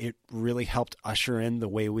like it really helped usher in the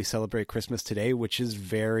way we celebrate Christmas today, which is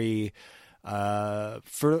very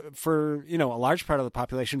for a large part of the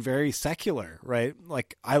population very secular, right?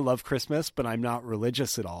 Like I love Christmas, but I'm not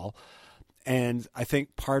religious at all. And I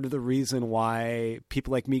think part of the reason why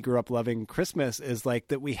people like me grew up loving Christmas is like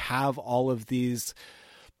that we have all of these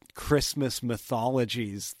Christmas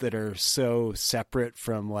mythologies that are so separate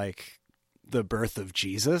from like the birth of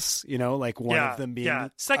Jesus, like one of them being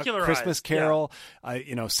a secularized Christmas Carol,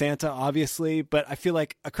 Santa, obviously. But I feel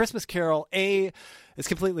like A Christmas Carol, is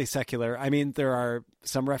completely secular. I mean, there are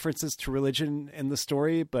some references to religion in the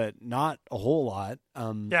story, but not a whole lot.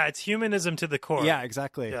 It's humanism to the core. Yeah,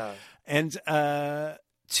 exactly. Yeah. And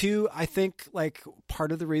two, I think like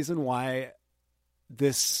part of the reason why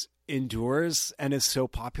this endures and is so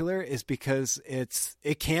popular is because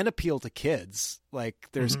it can appeal to kids. Like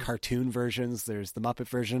there's cartoon versions, there's the Muppet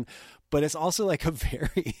version, but it's also like a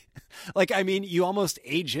very like, I mean, you almost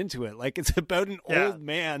age into it. Like it's about an old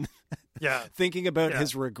man thinking about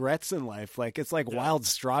his regrets in life. Like it's like Wild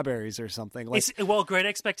Strawberries or something. Like, Great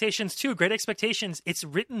Expectations too. Great Expectations. It's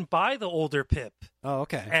written by the older Pip. Oh,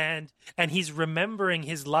 okay. And he's remembering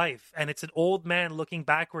his life, and it's an old man looking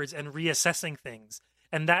backwards and reassessing things.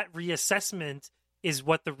 And that reassessment is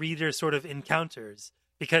what the reader sort of encounters,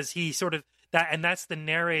 because he sort of that's the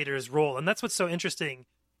narrator's role. And that's what's so interesting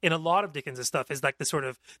in a lot of Dickens' stuff, is like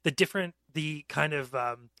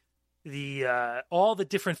all the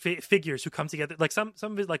different figures who come together. Like some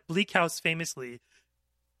of it, like Bleak House famously,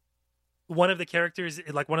 one of the characters,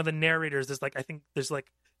 like one of the narrators, is like, I think there's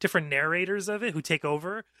like different narrators of it who take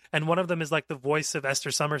over. And one of them is like the voice of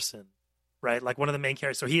Esther Summerson. Right, like one of the main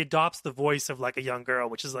characters. So he adopts the voice of like a young girl,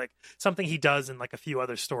 which is like something he does in like a few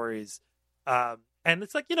other stories. And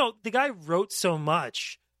it's like, the guy wrote so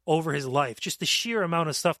much over his life, just the sheer amount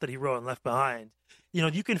of stuff that he wrote and left behind.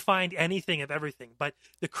 You can find anything of everything. But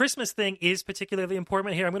the Christmas thing is particularly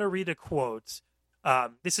important here. I'm going to read a quote.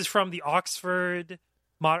 This is from the Oxford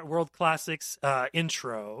World Classics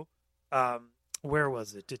intro. Where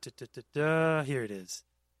was it? Here it is.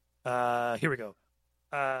 Here we go.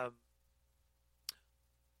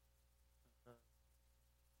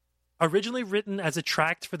 Originally written as a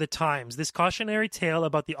tract for the Times, this cautionary tale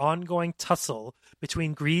about the ongoing tussle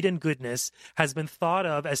between greed and goodness has been thought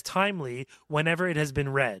of as timely whenever it has been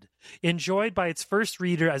read. Enjoyed by its first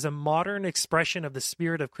reader as a modern expression of the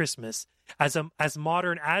spirit of Christmas, as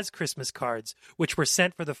modern as Christmas cards, which were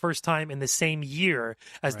sent for the first time in the same year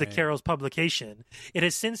as the Carol's publication, it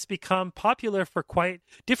has since become popular for quite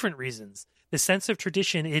different reasons. The sense of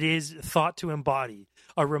tradition it is thought to embody,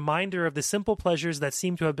 a reminder of the simple pleasures that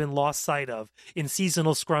seem to have been lost sight of in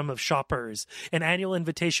seasonal scrum of shoppers, an annual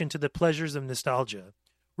invitation to the pleasures of nostalgia.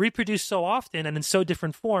 Reproduced so often and in so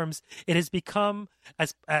different forms, it has become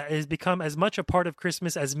as much a part of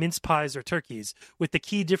Christmas as mince pies or turkeys, with the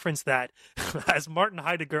key difference that, as Martin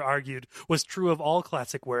Heidegger argued was true of all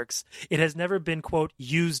classic works, it has never been, quote,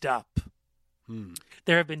 used up.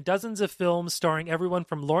 There have been dozens of films starring everyone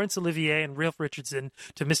from Laurence Olivier and Ralph Richardson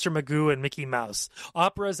to Mr. Magoo and Mickey Mouse,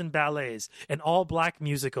 operas and ballets, an all-black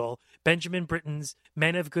musical, Benjamin Britten's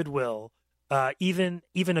Men of Goodwill, even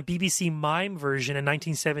a BBC mime version in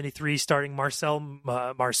 1973 starring Marcel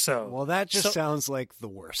Marceau. Well, that just sounds like the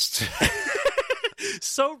worst.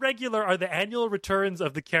 So regular are the annual returns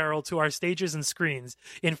of the Carol to our stages and screens,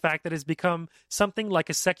 in fact, that it has become something like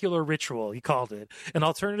a secular ritual, he called it, an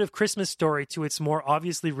alternative Christmas story to its more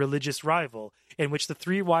obviously religious rival, in which the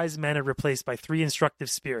three wise men are replaced by three instructive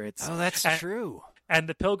spirits. Oh, that's true. And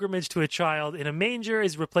the pilgrimage to a child in a manger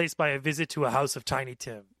is replaced by a visit to a house of Tiny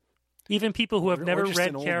Tim. Even people who have never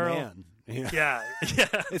read Carol... Yeah.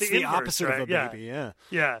 It's the opposite of a baby,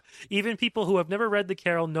 Yeah. Even people who have never read the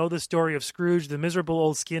Carol know the story of Scrooge, the miserable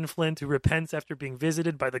old skinflint who repents after being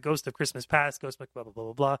visited by the ghost of Christmas past, ghost blah, blah, blah,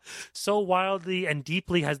 blah, blah. So wildly and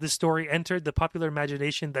deeply has this story entered the popular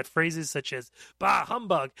imagination that phrases such as, bah,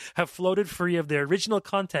 humbug, have floated free of their original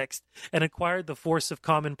context and acquired the force of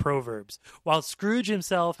common proverbs, while Scrooge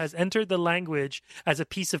himself has entered the language as a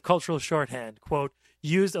piece of cultural shorthand, quote,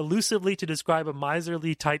 used elusively to describe a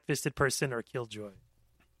miserly, tight-fisted person or killjoy.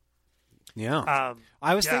 Yeah.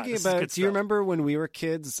 I was thinking about, do you remember when we were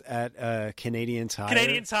kids at Canadian Tire?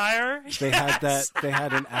 Canadian Tire? They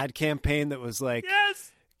had an ad campaign that was like,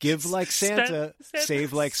 give like Santa,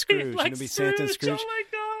 save like Scrooge. And it'd be Santa and Scrooge. Oh my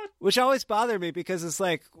God. Which always bothered me because it's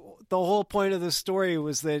like, the whole point of the story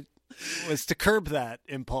was to curb that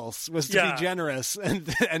impulse, was to be generous and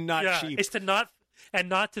not cheap. It's to not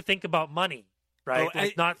to think about money.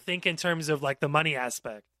 Right, not think in terms of like the money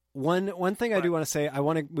aspect. One thing I do want to say, I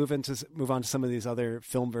want to move on to some of these other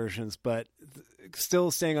film versions, but still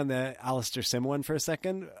staying on the Alistair Sim one for a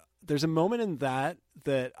second. There's a moment in that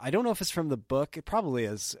I don't know if it's from the book. It probably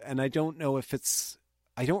is, and I don't know if it's.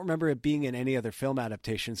 I don't remember it being in any other film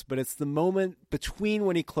adaptations, but it's the moment between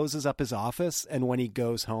when he closes up his office and when he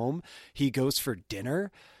goes home. He goes for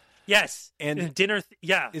dinner. Yes, and dinner.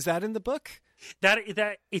 Is that in the book? That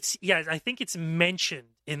it's I think it's mentioned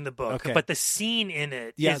in the book, Okay. but the scene in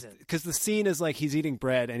it Yeah, isn't. because the scene is like he's eating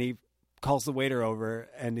bread and he calls the waiter over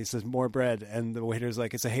and he says, more bread. And the waiter's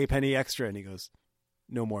like, it's a hay penny extra. And he goes,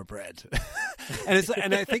 no more bread.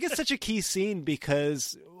 and I think it's such a key scene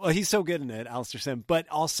because, well, he's so good in it, Alistair Sim, but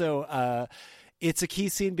also it's a key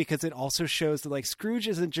scene because it also shows that like Scrooge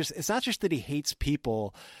isn't just, it's not just that he hates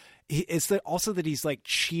people. It's that also that he's like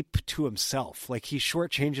cheap to himself. Like he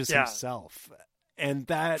shortchanges himself. And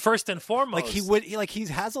that First and foremost, he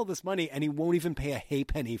has all this money and he won't even pay a hay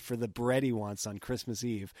penny for the bread he wants on Christmas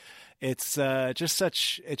Eve. It's it just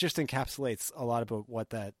encapsulates a lot about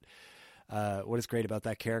what is great about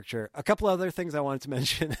that character. A couple other things I wanted to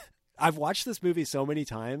mention. I've watched this movie so many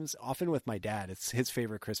times, often with my dad. It's his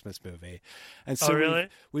favorite Christmas movie. And so really?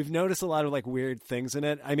 we've noticed a lot of like weird things in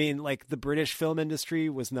it. I mean, like the British film industry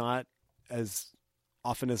was not as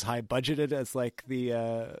often as high budgeted as like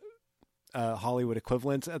the Hollywood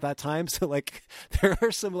equivalent at that time. So like there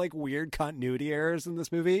are some like weird continuity errors in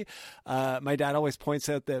this movie. My dad always points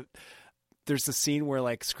out that there's the scene where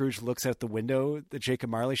like Scrooge looks out the window that Jacob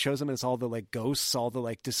Marley shows him, and it's all the like ghosts, all the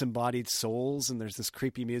like disembodied souls, and there's this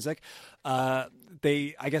creepy music.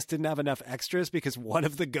 They, I guess, didn't have enough extras because one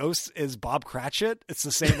of the ghosts is Bob Cratchit. It's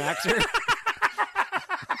the same actor.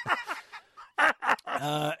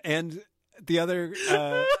 And the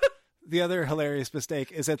other hilarious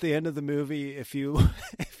mistake is at the end of the movie. If you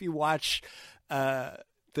watch,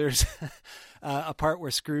 there's a part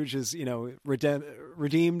where Scrooge is,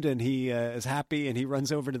 redeemed and he is happy and he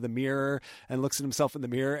runs over to the mirror and looks at himself in the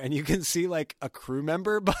mirror and you can see like a crew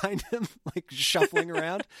member behind him, like shuffling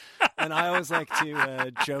around. And I always like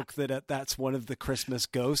to joke that that's one of the Christmas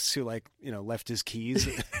ghosts who left his keys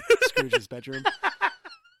in Scrooge's bedroom.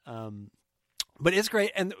 But it's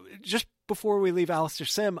great. And just before we leave Alistair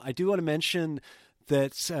Sim, I do want to mention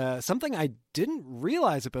that something I didn't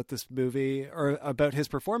realize about this movie or about his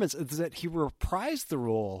performance is that he reprised the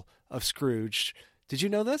role of Scrooge. Did you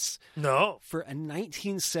know this? No. For a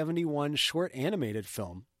 1971 short animated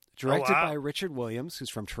film directed by Richard Williams, who's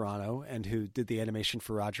from Toronto and who did the animation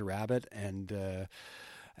for Roger Rabbit and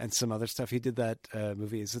some other stuff. He did that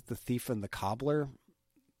movie. Is it The Thief and the Cobbler?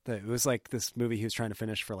 It was like this movie he was trying to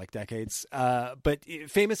finish for like decades. But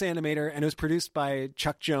famous animator, and it was produced by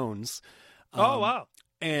Chuck Jones. Oh, wow.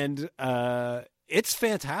 And it's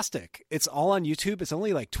fantastic. It's all on YouTube. It's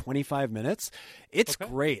only like 25 minutes. It's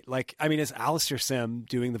great. Like, I mean, it's Alistair Sim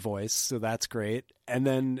doing the voice, so that's great. And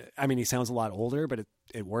then, I mean, he sounds a lot older, but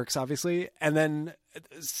it works, obviously. And then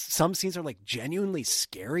some scenes are like genuinely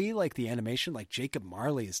scary, like the animation, like Jacob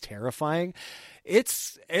Marley is terrifying.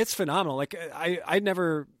 It's phenomenal. Like, I'd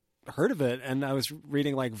never heard of it, and I was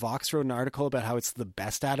reading like Vox wrote an article about how it's the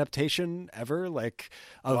best adaptation ever, like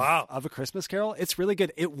of A Christmas Carol. It's really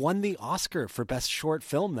good. It won the Oscar for best short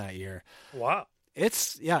film that year. Wow.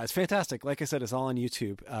 It's fantastic. Like I said, it's all on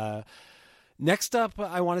YouTube. Next up,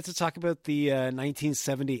 I wanted to talk about the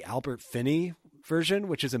 1970 Albert Finney version,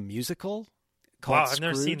 which is a musical called I've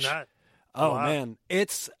never seen that. Oh man,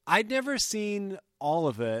 I'd never seen all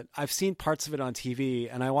of it. I've seen parts of it on TV,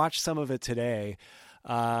 and I watched some of it today.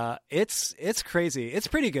 It's crazy. It's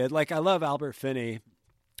pretty good. Like, I love Albert Finney.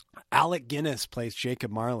 Alec Guinness plays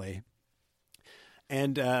Jacob Marley.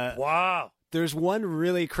 And there's one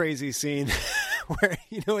really crazy scene where,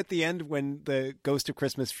 at the end when the Ghost of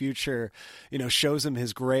Christmas Future, shows him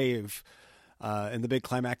his grave in the big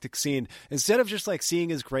climactic scene, instead of just like seeing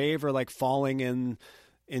his grave or like falling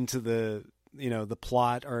into the the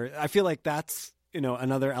plot, or I feel like that's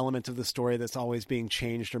another element of the story that's always being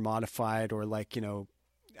changed or modified, or like,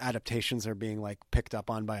 adaptations are being like picked up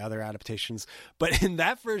on by other adaptations. But in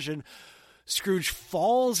that version, Scrooge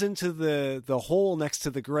falls into the hole next to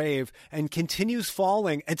the grave and continues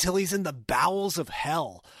falling until he's in the bowels of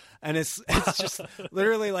hell. And it's just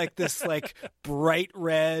literally like this like bright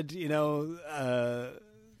red,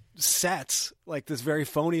 set, like this very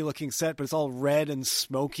phony looking set, but it's all red and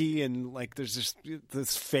smoky, and like there's just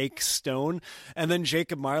this fake stone. And then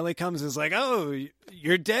Jacob Marley comes and is like, "Oh,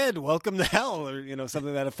 you're dead. Welcome to hell," or something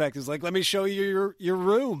to that effect. Is like, "Let me show you your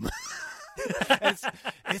room."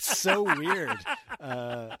 It's so weird.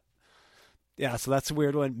 Yeah, so that's a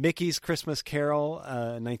weird one. Mickey's Christmas Carol,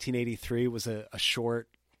 1983, was a short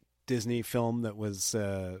Disney film that was,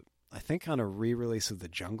 I think, on a re-release of The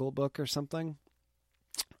Jungle Book or something.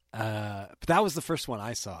 But that was the first one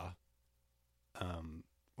I saw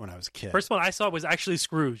when I was a kid. First one I saw was actually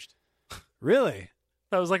Scrooged. Really?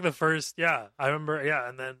 That was like the first. Yeah, I remember.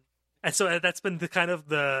 Yeah, and so that's been the kind of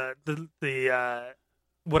the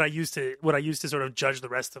what I used to sort of judge the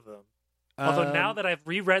rest of them. Although now that I've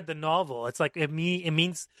reread the novel, it's like it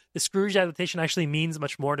means the Scrooge adaptation actually means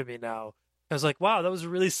much more to me now I was like, wow, that was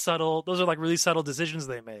really subtle. Those are like really subtle decisions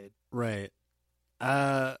they made. Right.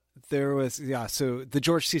 There was, so the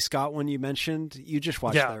George C. Scott one you mentioned, you just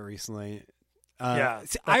watched that recently. I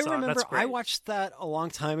remember I watched that a long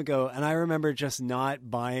time ago, and I remember just not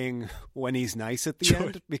buying When He's Nice at the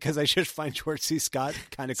end because I just find George C. Scott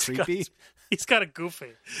kind of creepy. He's kind of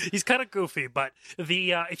goofy. But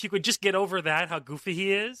the if you could just get over that, how goofy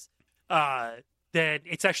he is, then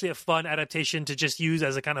it's actually a fun adaptation to just use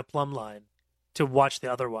as a kind of plumb line to watch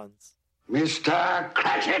the other ones. Mr.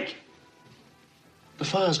 Cratchit! The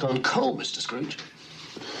fire's gone cold, Mr. Scrooge.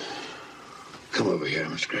 Come over here,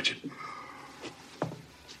 Mr. Cratchit.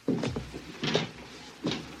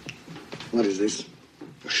 What is this?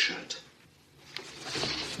 A shirt.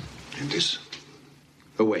 And this?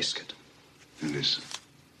 A waistcoat. And this?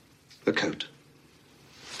 A coat.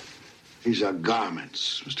 These are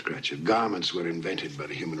garments, Mr. Cratchit. Garments were invented by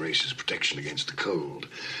the human race's protection against the cold.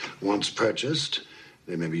 Once purchased,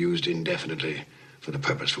 they may be used indefinitely for the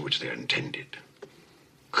purpose for which they are intended.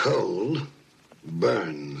 Cold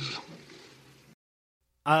burns.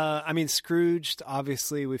 I mean, Scrooged,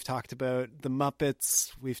 obviously, we've talked about. The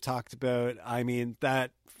Muppets, we've talked about. I mean,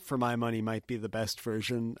 that, for my money, might be the best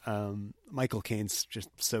version. Michael Caine's just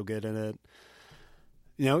so good in it.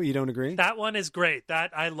 You don't agree? That one is great.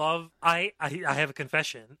 That I love. I have a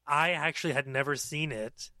confession. I actually had never seen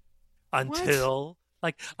it until...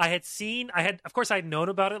 Like, of course, I'd known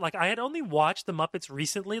about it. Like, I had only watched the Muppets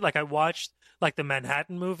recently. Like, I watched, like, the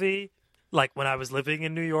Manhattan movie, like, when I was living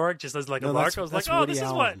in New York, just as, like, a lark. I was like, oh, this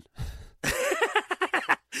is what...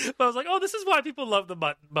 But I was like, oh, this is why people love the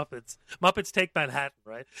Muppets. Muppets Take Manhattan,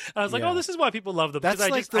 right? And I was like, oh, this is why people love them. That's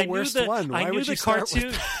like the worst one. Why would you start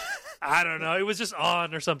with that? I don't know. It was just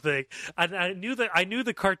on or something. I knew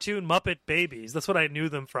the cartoon Muppet Babies. That's what I knew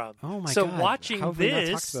them from. Oh, my God. So watching How have we not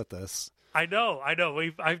talked about this? I know. I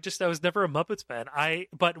was never a Muppets fan.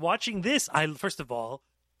 But watching this, first of all,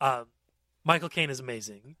 Michael Caine is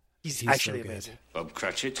amazing. He's actually so amazing. Bob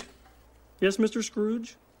Cratchit? Yes, Mr.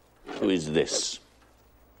 Scrooge? Who is this?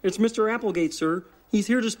 It's Mr. Applegate, sir. He's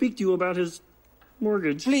here to speak to you about his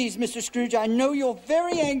mortgage. Please, Mr. Scrooge, I know you're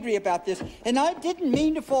very angry about this, and I didn't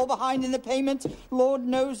mean to fall behind in the payments. Lord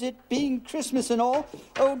knows it being Christmas and all.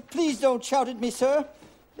 Oh, please don't shout at me, sir.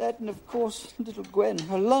 That and, of course, little Gwen.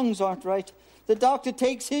 Her lungs aren't right. The doctor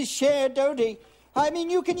takes his share, don't he? I mean,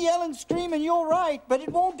 you can yell and scream and you're right, but it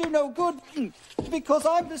won't do no good because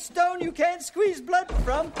I'm the stone you can't squeeze blood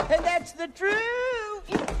from, and that's the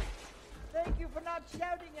truth. Thank you for not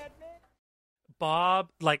shouting at me. Bob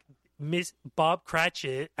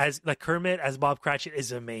Cratchit as Kermit as Bob Cratchit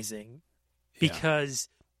is amazing because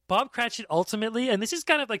Bob Cratchit ultimately, and this is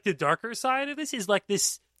kind of like the darker side of this, is like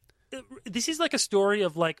this. This is like a story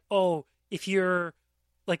of like, oh, if you're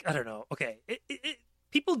like, I don't know. Okay.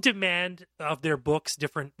 People demand of their books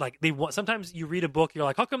different, like they want, sometimes you read a book, you're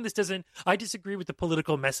like, how come this doesn't, I disagree with the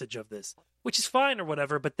political message of this, which is fine or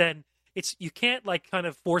whatever. But then you can't like kind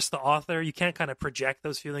of force the author. You can't kind of project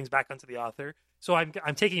those feelings back onto the author. So I'm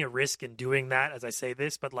taking a risk in doing that as I say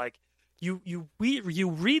this, but like you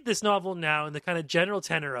read this novel now and the kind of general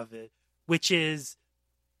tenor of it, which is,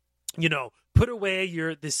 put away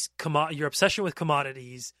your obsession with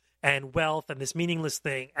commodities and wealth and this meaningless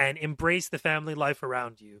thing and embrace the family life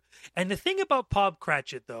around you. And the thing about Bob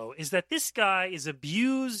Cratchit, though, is that this guy is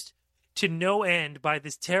abused to no end by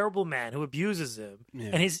this terrible man who abuses him. Yeah.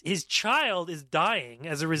 And his child is dying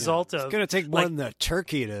as a result of... It's going to take more than the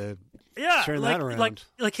turkey to turn that around.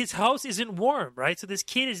 Like his house isn't warm, right? So this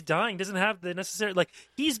kid is dying, doesn't have the necessary... Like,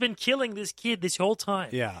 he's been killing this kid this whole time.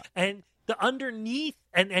 Yeah. And the underneath...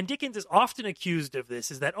 And Dickens is often accused of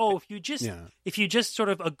this, is that, if you just sort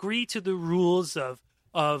of agree to the rules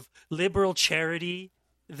of liberal charity,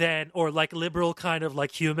 then, or like liberal kind of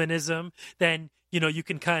like humanism, then, you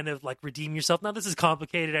can kind of like redeem yourself. Now, this is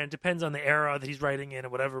complicated and it depends on the era that he's writing in or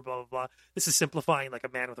whatever, blah, blah, blah. This is simplifying like a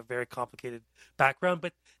man with a very complicated background.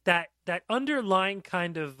 But that underlying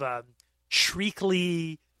kind of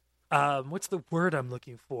shriekly, what's the word I'm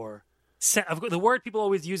looking for? The word people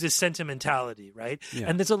always use is sentimentality, right? Yeah.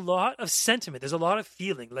 And there's a lot of sentiment. There's a lot of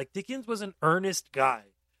feeling. Like Dickens was an earnest guy.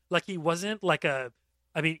 Like he wasn't like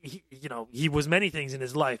he was many things in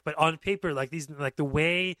his life, but on paper, like the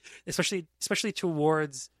way, especially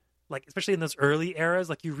towards like, especially in those early eras,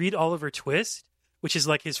 like you read Oliver Twist, which is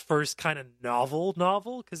like his first kind of novel,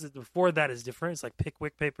 because before that is different. It's like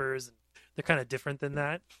Pickwick Papers, and they're kind of different than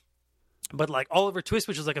that. But like Oliver Twist,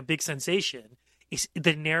 which was like a big sensation,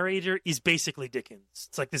 the narrator is basically Dickens.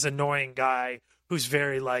 It's like this annoying guy who's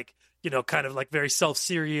very like, kind of like very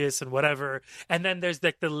self-serious and whatever. And then there's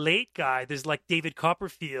like the late guy. There's like David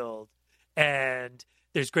Copperfield and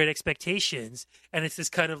there's great expectations, and it's this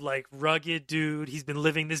kind of like rugged dude. He's been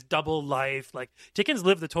living this double life. Like Dickens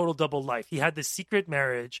lived a total double life. He had this secret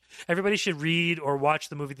marriage. Everybody should read or watch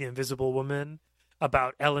the movie The Invisible Woman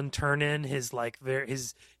about Ellen Ternan, his like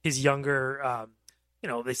his younger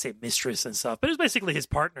they say mistress and stuff, but it was basically his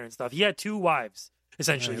partner and stuff. He had 2 wives.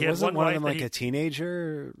 Essentially, he had wasn't one of them wife like a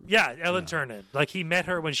teenager? Yeah, Ellen Ternan. Like he met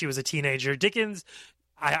her when she was a teenager. Dickens,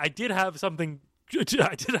 I did have something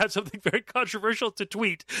very controversial to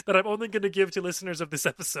tweet that I'm only going to give to listeners of this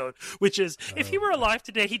episode, which is if he were alive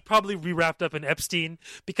today, he'd probably be wrapped up in Epstein,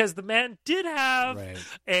 because the man did have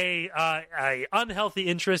a unhealthy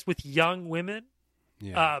interest with young women.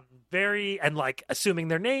 Yeah. And like assuming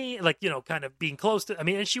their name, like, kind of being close to,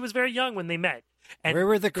 and she was very young when they met. And where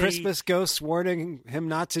were the Christmas ghosts warning him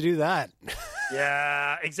not to do that?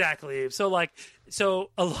 Yeah, exactly. So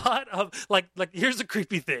a lot of like here's the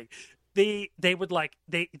creepy thing. They would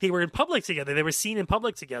they were in public together. They were seen in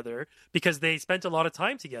public together because they spent a lot of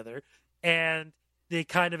time together, and the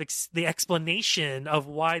kind of the explanation of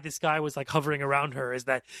why this guy was like hovering around her is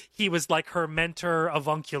that he was like her mentor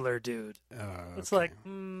avuncular dude. It's like,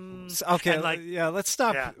 okay, and let's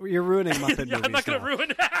stop. Yeah. You're ruining Muppet movies. I'm not going to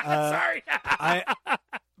ruin it. Sorry.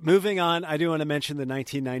 Moving on, I do want to mention the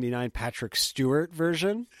 1999 Patrick Stewart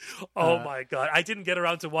version. Oh my God. I didn't get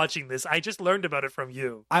around to watching this. I just learned about it from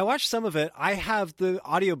you. I watched some of it. I have the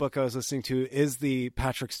audiobook I was listening to is the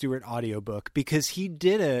Patrick Stewart audiobook because he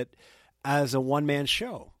did it as a one-man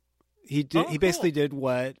show. He basically did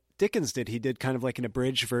what Dickens did. He did kind of like an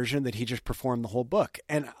abridged version that he just performed the whole book.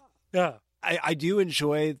 And yeah. I do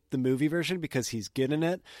enjoy the movie version because he's good in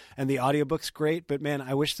it and the audiobook's great, but man,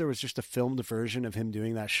 I wish there was just a filmed version of him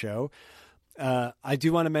doing that show. I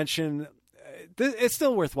do want to mention, it's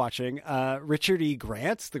still worth watching. Richard E.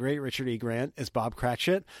 Grant, the great Richard E. Grant, is Bob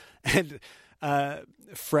Cratchit. And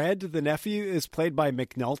Fred, the nephew, is played by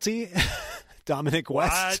McNulty, Dominic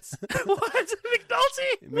West. What?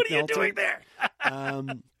 McNulty? What are you doing there?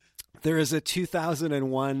 There is a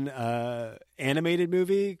 2001 animated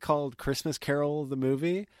movie called Christmas Carol, the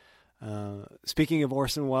movie. Speaking of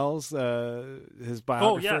Orson Welles, his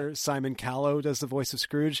biographer, Simon Callow, does the voice of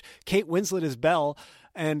Scrooge. Kate Winslet is Belle.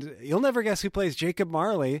 And you'll never guess who plays Jacob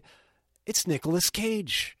Marley. It's Nicolas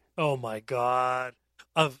Cage. Oh, my God.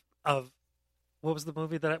 What was the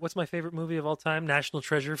movie what's my favorite movie of all time? National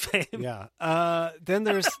Treasure fame. Yeah. Then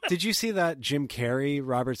did you see that Jim Carrey,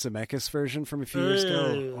 Robert Zemeckis version from a few years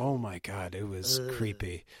ago? Oh my God. It was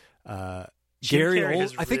creepy. Gary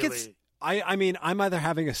Oldman. I think it's, I mean, I'm either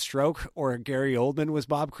having a stroke or Gary Oldman was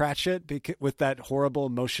Bob Cratchit with that horrible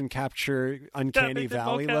motion capture, uncanny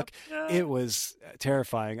valley look. Yeah. It was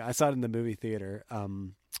terrifying. I saw it in the movie theater.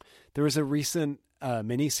 There was a recent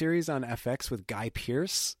miniseries on FX with Guy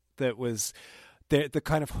Pearce that was, the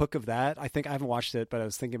kind of hook of that, I think I haven't watched it, but I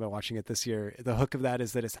was thinking about watching it this year. The hook of that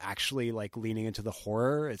is that it's actually like leaning into the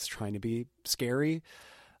horror. It's trying to be scary.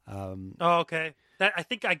 Okay. I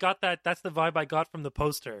think I got that. That's the vibe I got from the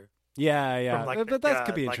poster. Yeah. But that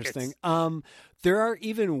could be interesting. There are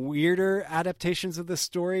even weirder adaptations of this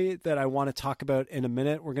story that I want to talk about in a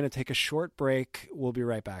minute. We're going to take a short break. We'll be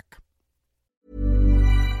right back.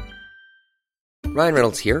 Ryan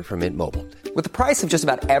Reynolds here from Mint Mobile. With the price of just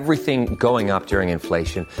about everything going up during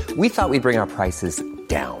inflation, we thought we'd bring our prices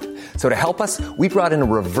down. So to help us, we brought in a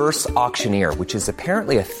reverse auctioneer, which is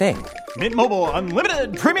apparently a thing. Mint Mobile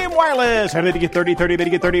Unlimited Premium Wireless. How to get 30, 30, how to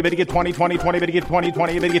get 30, how to get 20, 20, 20, how to get 20,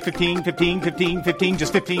 20, how to get 15, 15, 15, 15,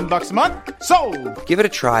 just $15 a month? Sold! Give it a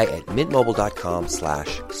try at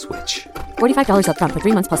mintmobile.com/switch. $45 up front for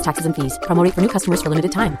 3 months plus taxes and fees. Promo rate for new customers for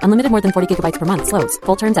limited time. Unlimited more than 40 gigabytes per month. Slows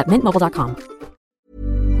full terms at mintmobile.com.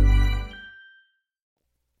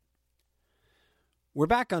 We're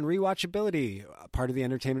back on Rewatchability, part of the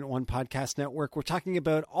Entertainment One podcast network. We're talking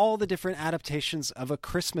about all the different adaptations of A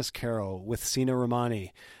Christmas Carol with Sina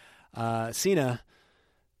Ramani. Sina,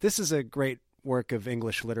 this is a great work of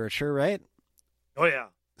English literature, right? Oh, yeah.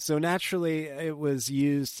 So naturally, it was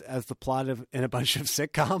used as the plot in a bunch of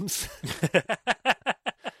sitcoms.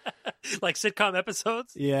 Like sitcom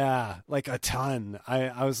episodes? Yeah, like a ton.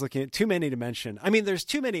 I was looking at too many to mention. I mean, there's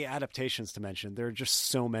too many adaptations to mention. There are just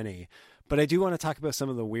so many. But I do want to talk about some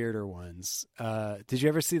of the weirder ones. Did you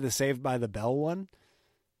ever see the Saved by the Bell one?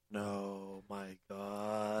 No, my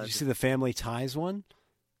God. Did you see the Family Ties one?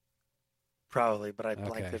 Probably, but I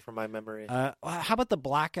blanked it from my memory. How about the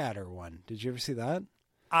Blackadder one? Did you ever see that?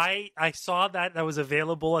 I saw that was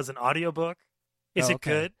available as an audiobook. Is it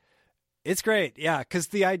good? It's great, yeah, because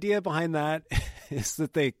the idea behind that is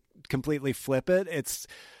that they completely flip it. It's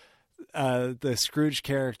the Scrooge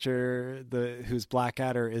character, who's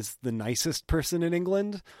Blackadder, is the nicest person in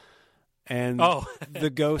England, And the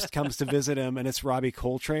ghost comes to visit him, and it's Robbie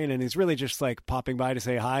Coltrane, and he's really just like popping by to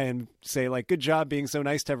say hi and say like, good job being so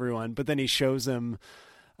nice to everyone. But then he shows him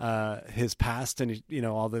his past and, you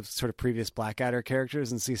know, all the sort of previous Blackadder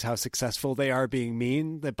characters and sees how successful they are being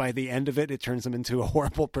mean, that by the end of it, it turns him into a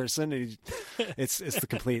horrible person. And it's the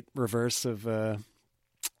complete reverse of the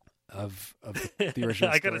original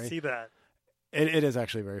story. I gotta see that. It is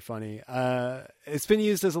actually very funny. It's been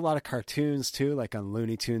used as a lot of cartoons too, like on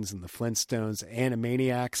Looney Tunes and the Flintstones,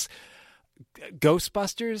 Animaniacs.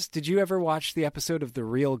 Ghostbusters. Did you ever watch the episode of The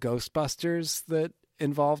Real Ghostbusters that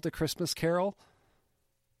involved A Christmas Carol?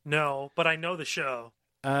 No, but I know the show.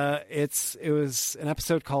 It was an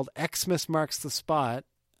episode called Xmas Marks the Spot,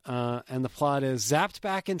 and the plot is, zapped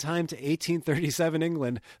back in time to 1837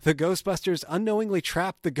 England, the Ghostbusters unknowingly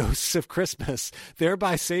trapped the ghosts of Christmas,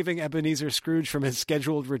 thereby saving Ebenezer Scrooge from his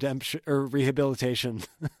scheduled redemption or rehabilitation.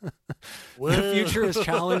 The future is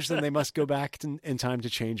challenged, and they must go back in time to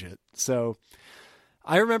change it. So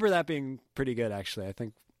I remember that being pretty good, actually. I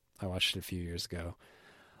think I watched it a few years ago.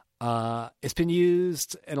 It's been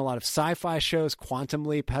used in a lot of sci-fi shows. Quantum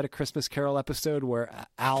Leap had a Christmas Carol episode where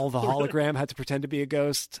Al the hologram had to pretend to be a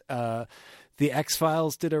ghost. The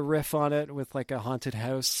X-Files did a riff on it with like a haunted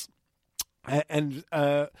house. And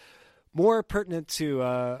more pertinent to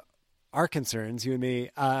our concerns, you and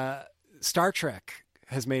me, Star Trek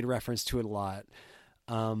has made reference to it a lot.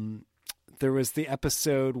 There was the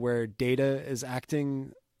episode where Data is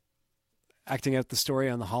acting out the story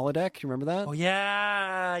on the holodeck. You remember that? Oh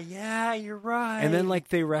yeah, you're right. And then like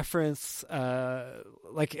they reference,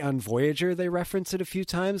 like on Voyager, they reference it a few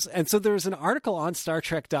times. And so there was an article on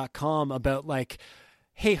StarTrek.com about like,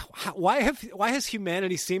 hey, why has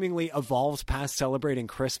humanity seemingly evolved past celebrating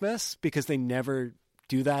Christmas? Because they never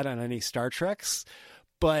do that on any Star Treks.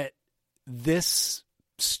 But this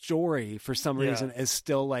story for some reason is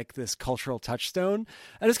still like this cultural touchstone,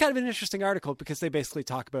 and it's kind of an interesting article because they basically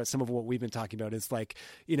talk about some of what we've been talking about. Is like,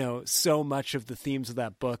 you know, so much of the themes of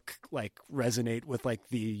that book like resonate with like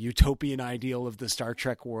the utopian ideal of the Star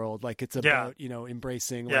Trek world. Like it's about you know,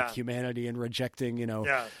 embracing like humanity and rejecting, you know,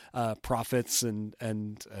 profits and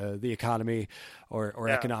the economy or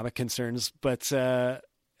economic concerns. But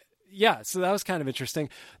yeah, so that was kind of interesting.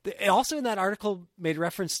 Also in that article made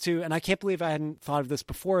reference to, and I can't believe I hadn't thought of this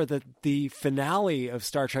before, that the finale of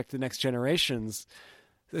Star Trek The Next Generation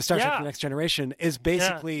is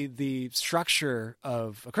basically the structure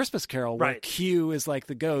of A Christmas Carol, where Q is like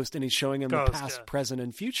the ghost and he's showing him the past, present,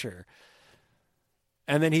 and future.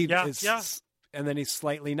 And then and then he's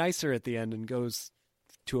slightly nicer at the end and goes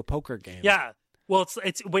to a poker game. Yeah. Well,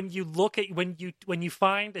 it's when you look at when you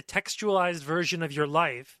find a textualized version of your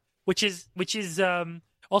life, which is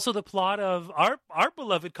also the plot of our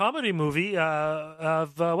beloved comedy movie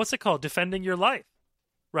of what's it called, Defending Your Life,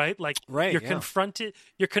 right? Like you're confronted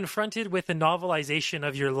with a novelization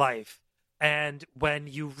of your life, and when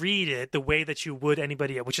you read it the way that you would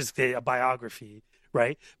anybody, which is a biography,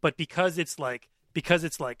 right? But because it's like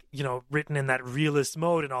you know, written in that realist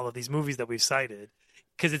mode in all of these movies that we've cited,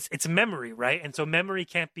 because it's memory, right? And so memory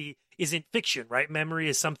isn't fiction, right? Memory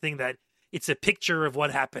is something that it's a picture of what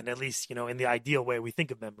happened, at least, you know, in the ideal way we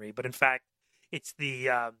think of memory. But in fact, it's the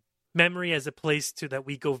memory as a place that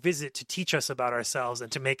we go visit to teach us about ourselves and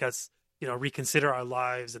to make us, you know, reconsider our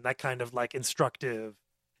lives, and that kind of like instructive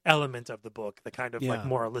element of the book, the kind of like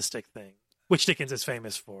moralistic thing, which Dickens is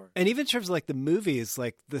famous for. And even in terms of like the movies,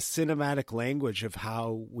 like the cinematic language of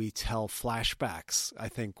how we tell flashbacks, I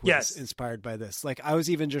think was inspired by this. Like I was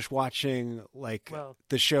even just watching like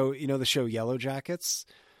the show, you know, the show Yellow Jackets.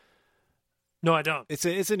 No, I don't. It's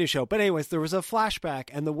a new show. But anyways, there was a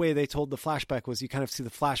flashback, and the way they told the flashback was you kind of see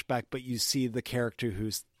the flashback, but you see the character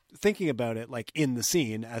who's thinking about it like in the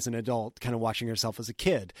scene as an adult, kind of watching herself as a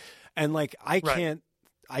kid. And like I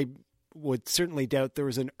would certainly doubt there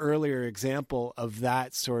was an earlier example of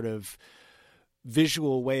that sort of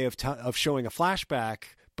visual way of showing a flashback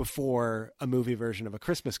before a movie version of A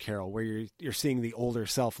Christmas Carol, where you're seeing the older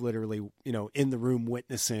self literally, you know, in the room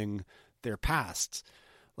witnessing their past.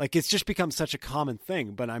 Like it's just become such a common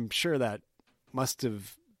thing, but I'm sure that must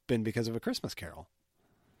have been because of A Christmas Carol.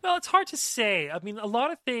 Well, it's hard to say. I mean, a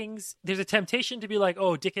lot of things, there's a temptation to be like,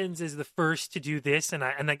 oh, Dickens is the first to do this, and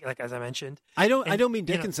like as I mentioned, I don't mean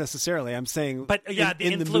Dickens necessarily. I'm saying, but the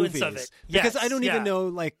influence the movies, of it, because I don't even know,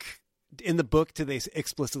 like in the book, do they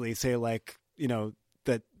explicitly say like, you know,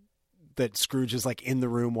 that Scrooge is like in the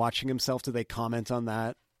room watching himself? Do they comment on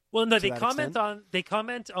that? Well, no, they comment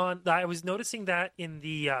on. I was noticing that in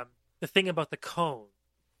the thing about the cone,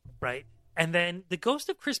 right? And then the Ghost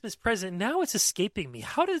of Christmas Present. Now it's escaping me.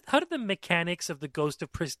 How did the mechanics of the Ghost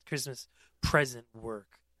of Christmas Present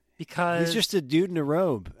work? because he's just a dude in a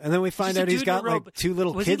robe, and then we find just a out he's dude in a got like robe. 2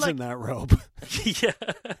 little Was he, kids like- in that robe. Yeah.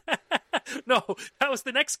 No, that was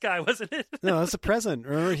the next guy, wasn't it? No, that's a present.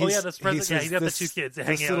 Remember, that's the present. Yeah, he's got the this, 2 kids This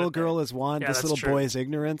hanging out little in there. girl is Wand. Yeah, this that's little true. boy is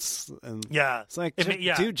ignorance. And Yeah. it's like,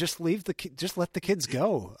 Yeah. dude, just leave just let the kids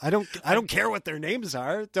go. I don't care what their names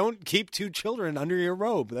are. Don't keep 2 children under your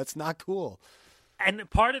robe. That's not cool. And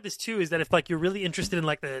part of this too is that if like you're really interested in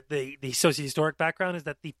like the socio-historic background, is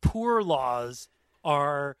that the poor laws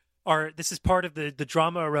are this is part of the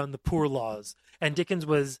drama around the poor laws. And Dickens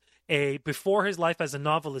was before his life as a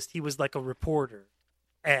novelist, he was like a reporter.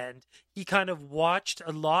 And he kind of watched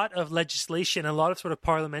a lot of legislation, a lot of sort of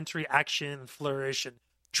parliamentary action and flourish and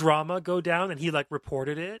drama go down, and he like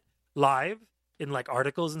reported it live in like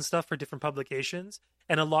articles and stuff for different publications.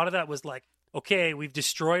 And a lot of that was like, okay, we've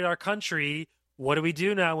destroyed our country. What do we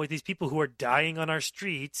do now with these people who are dying on our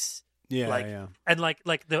streets? Yeah. And like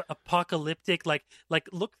the apocalyptic, like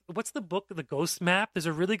look, what's the book, The Ghost Map? There's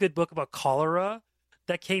a really good book about cholera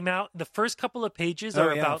that came out. The first couple of pages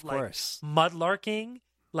are about like mudlarking.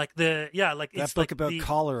 Like that book like about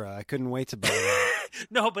cholera. I couldn't wait to buy that.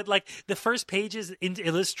 No, but like the first pages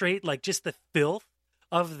illustrate like just the filth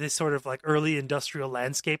of this sort of like early industrial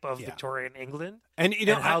landscape of Victorian England. And you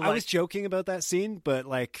know, how, I was joking about that scene, but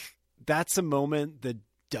like that's a moment that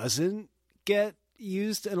doesn't get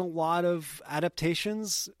used in a lot of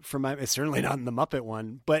adaptations. It's certainly not in the Muppet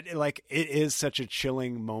one, but like it is such a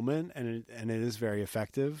chilling moment, and it is very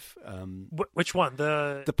effective. Which one?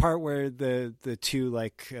 The part where the 2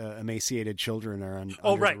 like emaciated children are on.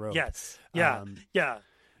 Oh, under right. the rope. Yes. Yeah. Yeah.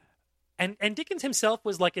 And Dickens himself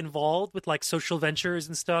was like involved with like social ventures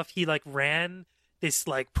and stuff. He like ran this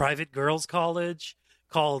like private girls' college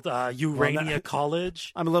called Urania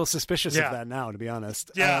College. I'm a little suspicious of that now, to be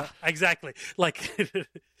honest. Yeah, exactly. Like,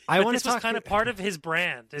 this was kind of part of his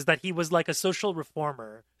brand, is that he was like a social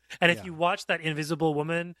reformer. And if you watch that Invisible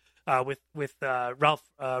Woman with Ralph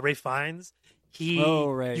Fiennes,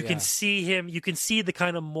 you can see him. You can see the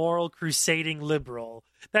kind of moral crusading liberal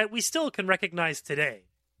that we still can recognize today.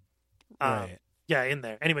 Right. Yeah, in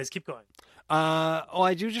there. Anyways, keep going.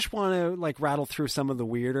 I do just want to like rattle through some of the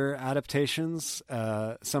weirder adaptations,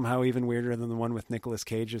 somehow even weirder than the one with Nicolas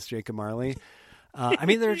Cage as Jacob Marley. I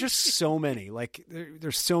mean, there are just so many. Like,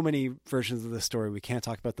 there's so many versions of this story. We can't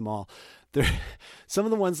talk about them all. Some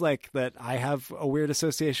of the ones like that I have a weird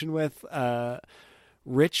association with.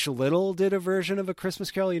 Rich Little did a version of A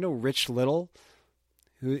Christmas Carol. You know Rich Little?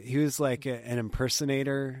 He was like an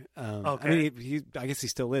impersonator. Okay. I mean, I guess he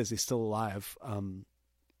still is. He's still alive.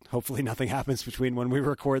 Hopefully nothing happens between when we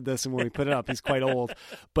record this and when we put it up. He's quite old,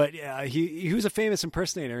 but he was a famous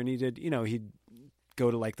impersonator, and he did, he'd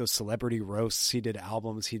go to like those celebrity roasts. He did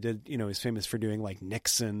albums. He did, he's famous for doing like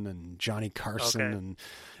Nixon and Johnny Carson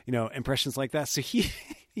and, impressions like that. So he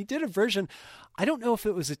did a version. I don't know if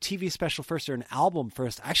it was a TV special first or an album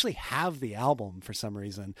first. I actually have the album for some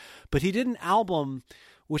reason, but he did an album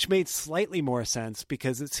which made slightly more sense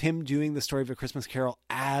because it's him doing the story of A Christmas Carol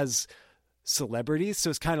as celebrities. So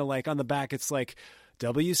it's kind of like on the back, it's like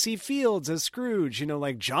W.C. Fields as Scrooge,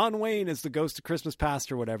 like John Wayne as the Ghost of Christmas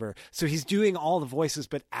Past or whatever. So he's doing all the voices,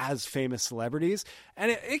 but as famous celebrities.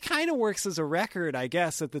 And it kind of works as a record, I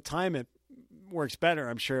guess. At the time, it works better,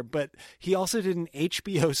 I'm sure. But he also did an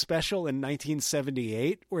HBO special in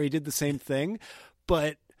 1978 where he did the same thing.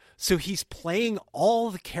 But so he's playing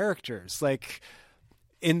all the characters, like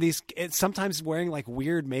in these, sometimes wearing like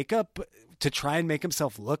weird makeup to try and make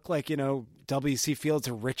himself look like, W.C. Fields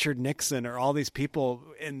or Richard Nixon or all these people.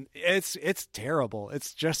 And it's terrible.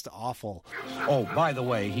 It's just awful. Oh, by the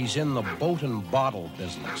way, he's in the boat and bottle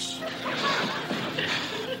business.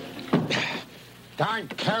 Darn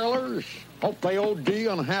carolers. Hope they OD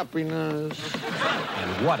on happiness.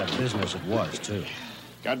 And what a business it was, too.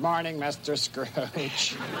 Good morning, Mr.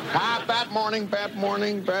 Scrooge. Bad morning, bad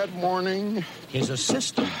morning, bad morning. His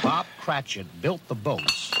assistant, Bob Cratchit, built the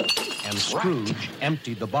boats, and Scrooge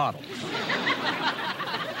emptied the bottles.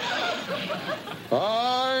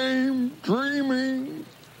 I'm dreaming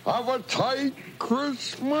of a tight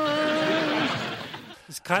Christmas.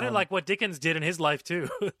 It's kind of like what Dickens did in his life, too.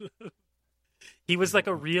 He was like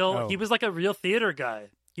a real, he was like a real theater guy.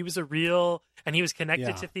 He was and he was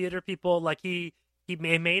connected to theater people. Like he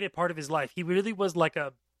made it part of his life. He really was like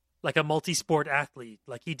a multi-sport athlete.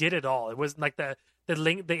 Like he did it all. It was like the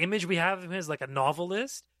image we have of him as like a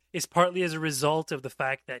novelist is partly as a result of the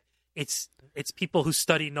fact that it's people who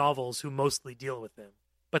study novels who mostly deal with him.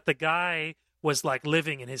 But the guy was like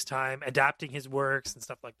living in his time, adapting his works and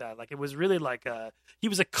stuff like that. Like it was really like he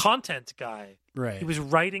was a content guy. Right. He was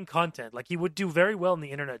writing content. Like he would do very well in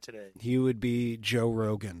the internet today. He would be Joe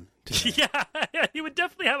Rogan today. Yeah, he would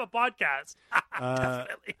definitely have a podcast.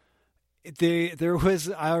 Definitely. There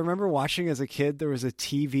was, I remember watching as a kid, there was a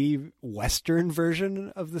TV Western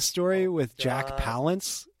version of the story with Jack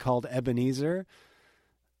Palance called Ebenezer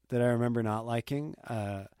that I remember not liking.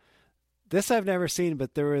 This I've never seen,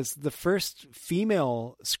 but there was the first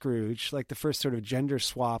female Scrooge, like the first sort of gender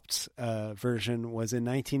swapped version was in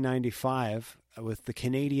 1995 with the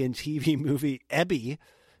Canadian TV movie Ebby,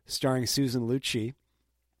 starring Susan Lucci.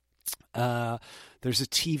 There's a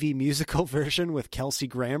TV musical version with Kelsey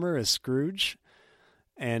Grammer as Scrooge.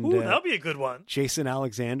 And ooh, that'll be a good one. Jason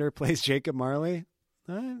Alexander plays Jacob Marley.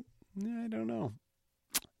 I don't know.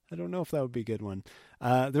 I don't know if that would be a good one.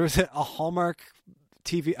 There was a Hallmark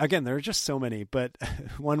TV. Again, there are just so many, but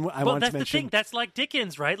one I want to mention. That's the thing. That's like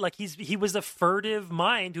Dickens, right? Like he was a furtive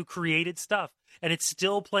mind who created stuff, and it's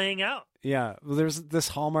still playing out. Yeah, well, there's this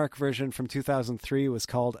Hallmark version from 2003 was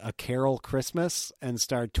called A Carol Christmas and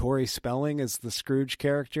starred Tori Spelling as the Scrooge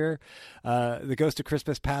character. The Ghost of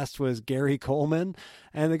Christmas Past was Gary Coleman,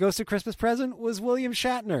 and the Ghost of Christmas Present was William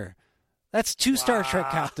Shatner. That's two Star Trek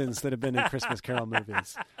captains that have been in Christmas Carol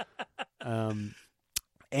movies.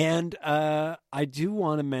 And I do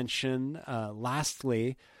want to mention,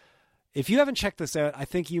 lastly, if you haven't checked this out, I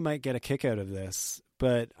think you might get a kick out of this.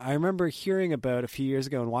 But I remember hearing about a few years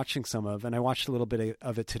ago and watching some of, and I watched a little bit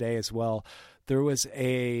of it today as well. There was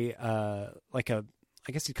I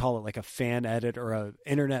guess you'd call it like a fan edit or a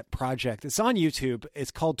internet project. It's on YouTube. It's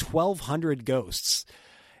called 1200 Ghosts.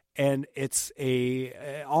 And it's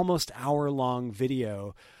a almost hour-long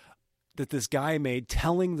video that this guy made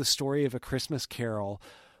telling the story of A Christmas Carol,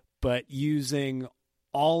 but using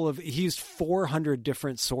he used 400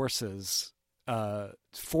 different sources,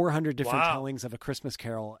 400 different tellings of A Christmas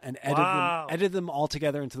Carol, and edited them all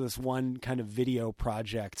together into this one kind of video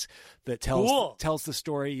project that tells the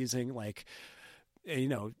story using like, you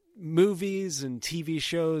know, movies and TV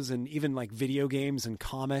shows and even like video games and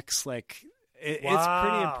comics. Like it's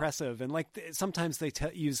pretty impressive. And like sometimes they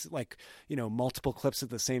use like, you know, multiple clips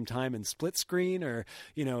at the same time in split screen, or,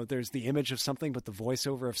 you know, there's the image of something but the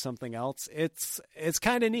voiceover of something else. It's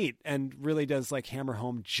kind of neat and really does like hammer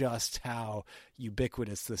home just how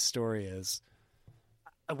ubiquitous this story is.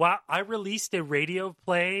 Wow. I released a radio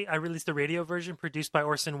version produced by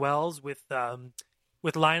Orson Welles with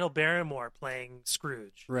Lionel Barrymore playing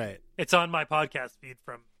Scrooge. Right. It's on my podcast feed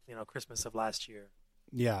from, you know, Christmas of last year.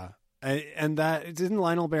 Yeah. And that didn't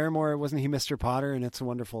Lionel Barrymore, wasn't he Mr. Potter in It's a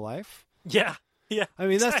Wonderful Life? Yeah. Yeah. I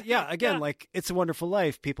mean, that's, again, like It's a Wonderful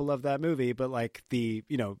Life. People love that movie, but like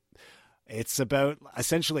it's about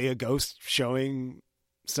essentially a ghost showing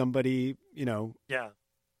somebody, you know,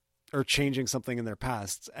 or changing something in their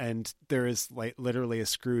past. And there is like literally a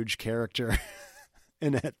Scrooge character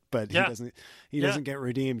in it, but he doesn't get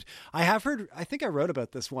redeemed. I think I wrote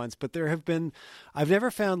about this once, but I've never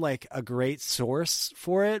found like a great source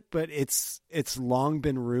for it, but it's long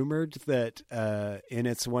been rumored that in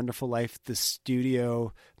It's a Wonderful Life, the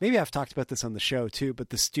studio, maybe I've talked about this on the show too, but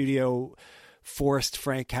the studio forced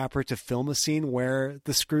Frank Capra to film a scene where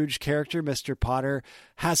the Scrooge character, Mr. Potter,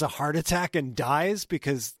 has a heart attack and dies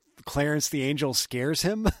because Clarence the Angel scares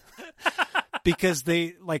him. Because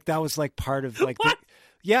they like that was like part of like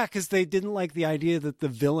because they didn't like the idea that the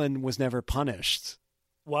villain was never punished.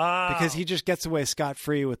 Wow. Because he just gets away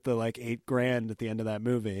scot-free with the like $8,000 at the end of that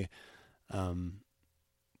movie. Have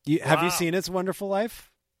you seen It's a Wonderful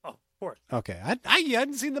Life? Oh, of course. Okay. I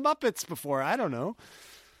hadn't seen the Muppets before. I don't know.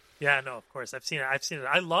 Yeah, no, of course. I've seen it.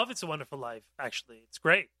 I love It's a Wonderful Life, actually. It's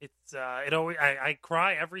great. It's I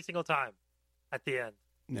cry every single time at the end.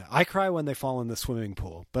 No, I cry when they fall in the swimming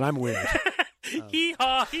pool, but I'm weird.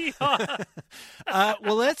 Hee-haw, hee-haw.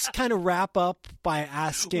 Well, let's kind of wrap up by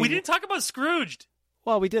asking... We didn't talk about Scrooged.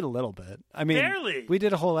 Well, we did a little bit. I mean, barely. We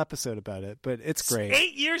did a whole episode about it, but it's great.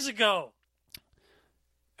 8 years ago.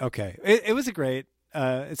 Okay. It was it's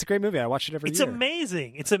a great movie. I watch it every year. It's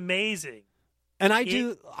amazing. It's amazing. And I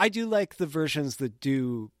do like the versions that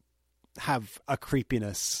do have a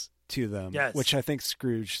creepiness to them, which I think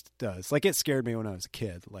Scrooge does. Like, it scared me when I was a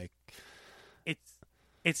kid. Like,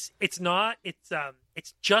 it's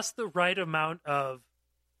just the right amount of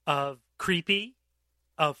creepy,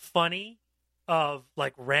 of funny, of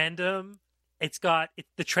like random. It's got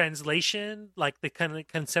the translation, like the kind of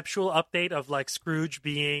conceptual update of like Scrooge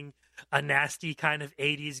being a nasty kind of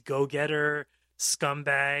 80s go-getter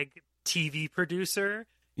scumbag TV producer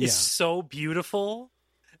is so beautiful.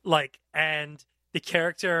 Like, and the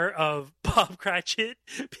character of Bob Cratchit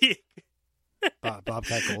being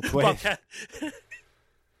Bobcat Goldthwait. Bobcat.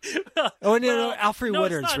 Oh no, Alfred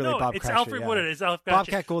Woodard's really Bob It's Cratchit. Alfred Woodard. It's Alfred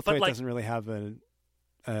Bobcat Goldthwait but, like, doesn't really have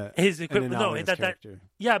his an equivalent. No, anomalous character.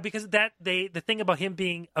 yeah, because the thing about him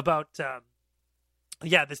being about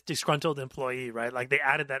this disgruntled employee, right? Like they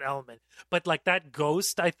added that element, but like that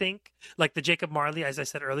ghost, I think, like the Jacob Marley, as I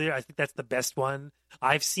said earlier, I think that's the best one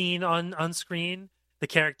I've seen on screen. The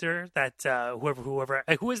character that whoever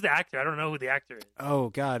who is the actor? I don't know who the actor is. Oh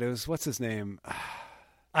God, it was what's his name?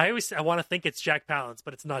 I want to think it's Jack Palance,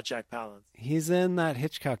 but it's not Jack Palance. He's in that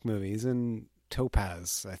Hitchcock movie. He's in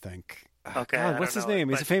Topaz, I think. Okay, God, what's his name?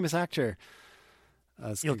 He's a famous actor.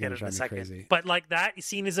 You'll get it in a second. Crazy. But like that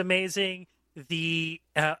scene is amazing. The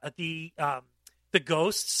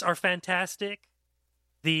ghosts are fantastic.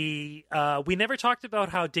 We never talked about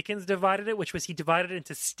how Dickens divided it, which was he divided it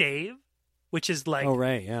into stave, which is like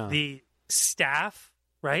the staff,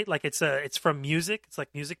 right? Like it's from music. It's like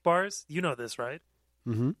music bars. You know this, right?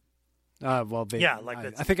 Mm-hmm.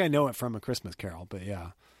 I think I know it from A Christmas Carol, but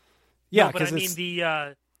yeah. No, but I mean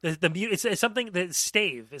the it's something that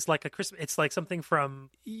stave is like it's like something from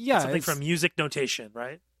from music notation,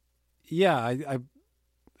 right? Yeah, I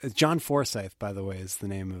John Forsythe, by the way, is the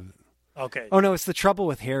name of. Okay. Oh no, it's The Trouble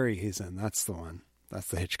with Harry. He's in. That's the one. That's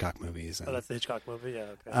the Hitchcock movie he's in. Oh, that's the Hitchcock movie. Yeah.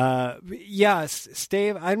 Okay. Yeah,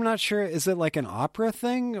 stave. I'm not sure. Is it like an opera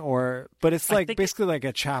thing but it's like basically like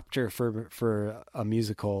a chapter for a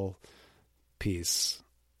musical piece.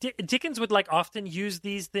 Dickens would like often use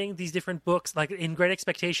these different books. Like in Great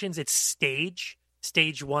Expectations, it's stage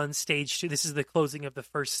 1, stage 2. This is the closing of the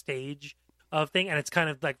first stage of thing, and it's kind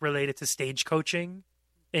of like related to stage coaching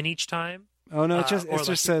in each time. Oh no, it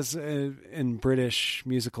just says in British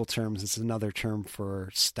musical terms, it's another term for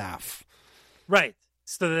staff. Right.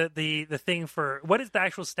 So the thing for what is the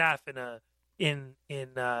actual staff in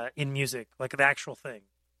music, like the actual thing?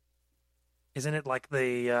 Isn't it like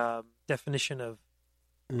the definition of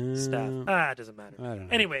staff? It doesn't matter. I don't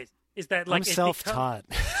know. Anyways, is that like I'm self-taught?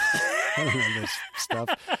 I don't know this stuff,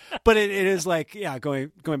 but it is like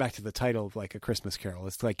going back to the title of like A Christmas Carol.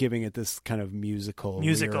 It's like giving it this kind of musical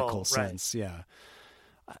lyrical sense. Right. Yeah,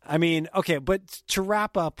 I mean, okay, but to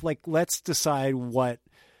wrap up, like let's decide what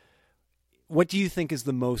do you think is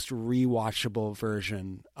the most rewatchable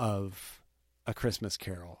version of A Christmas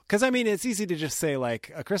Carol? Because I mean, it's easy to just say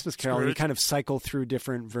like A Christmas Carol. Scrooge. You kind of cycle through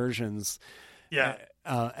different versions, yeah,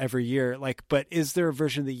 every year. Like, but is there a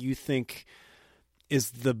version that you think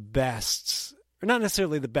is the best, or not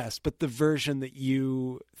necessarily the best, but the version that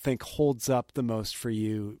you think holds up the most for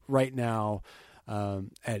you right now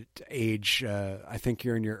at age, I think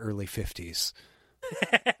you're in your early 50s.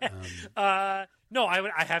 No,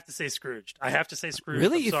 I have to say Scrooged. I have to say Scrooged.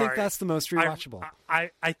 Really? I'm you sorry. think that's the most rewatchable?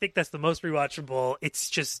 I think that's the most rewatchable. It's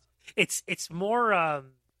just, it's more, I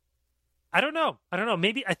don't know.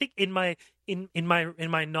 Maybe I think in my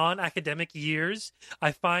non-academic years,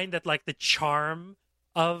 I find that like the charm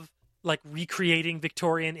of like recreating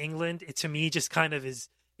Victorian England, it to me just kind of is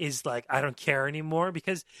like I don't care anymore,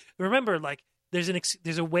 because remember, like there's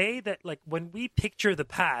a way that like when we picture the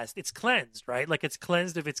past, it's cleansed, right? Like it's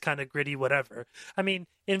cleansed of its kind of gritty whatever. I mean,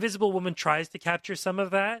 Invisible Woman tries to capture some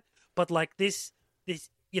of that, but like this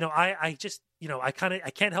I just I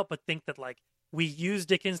can't help but think that like we use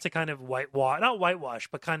Dickens to kind of not whitewash,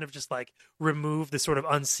 but kind of just like remove the sort of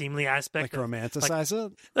unseemly aspect. Like romanticize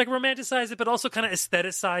it? Like romanticize it, but also kind of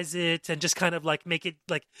aestheticize it and just kind of like make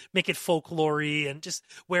it folklore-y, and just,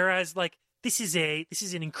 whereas like this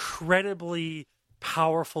is an incredibly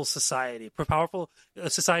powerful society, a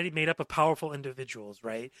society made up of powerful individuals,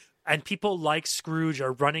 right? And people like Scrooge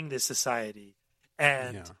are running this society,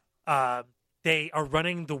 and they are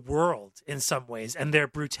running the world in some ways, and their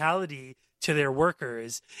brutality to their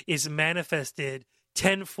workers is manifested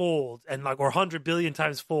tenfold and like, or 100 billion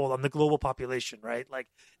times fold on the global population, right? Like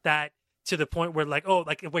that, to the point where like,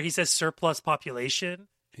 where he says surplus population,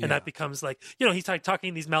 and that becomes like, he's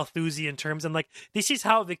talking these Malthusian terms, and like, this is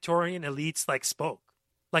how Victorian elites like spoke.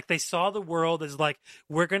 Like they saw the world as like,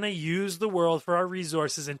 we're going to use the world for our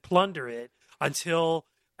resources and plunder it and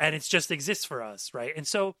it just exists for us, right? And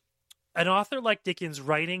so an author like Dickens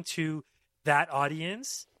writing to that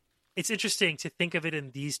audience, it's interesting to think of it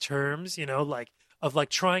in these terms, of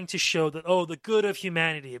trying to show that, the good of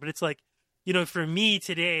humanity. But it's like, for me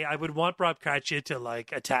today, I would want Bob Cratchit to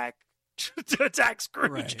like attack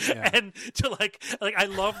Scrooge, right, yeah. And to like I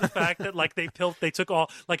love the fact that like they took all,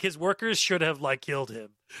 like his workers should have like killed him,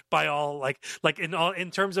 by all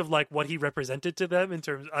in terms of like what he represented to them. In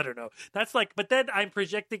terms, I don't know. That's like, but then I'm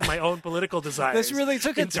projecting my own political desires. This really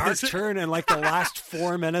took a dark turn in like the last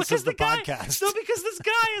 4 minutes of the podcast. No, because this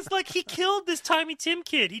guy is like, he killed this Tiny Tim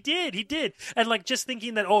kid. He did, and like just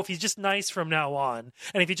thinking that if he's just nice from now on,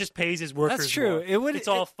 and if he just pays his workers, that's true. More, it's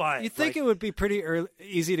all fine. You'd think it would be pretty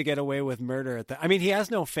easy to get away with murder at that. I mean, he has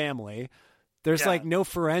no family. There's like no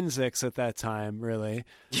forensics at that time, really.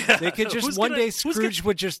 Yeah, they could just one day Scrooge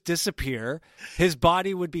would just disappear. His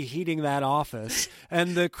body would be heating that office,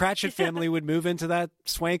 and the Cratchit family would move into that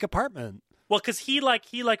swank apartment. Well, because he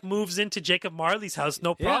moves into Jacob Marley's house,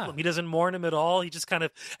 no problem. He doesn't mourn him at all. He just kind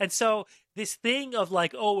of, and so this thing of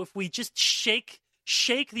like, if we just shake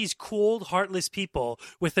these cold, heartless people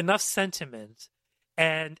with enough sentiment.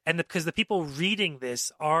 And because the people reading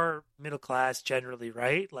this are middle class generally,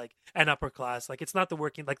 right? Like, and upper class. Like, it's not the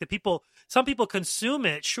working. Like, some people consume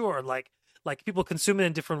it, sure. Like people consume it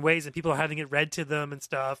in different ways, and people are having it read to them and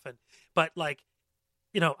stuff. But like,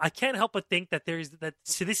 I can't help but think that that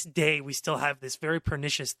to this day we still have this very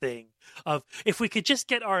pernicious thing of, if we could just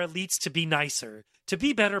get our elites to be nicer, to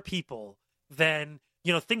be better people, then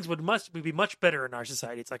things would be much better in our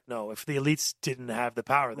society. It's like, no, if the elites didn't have the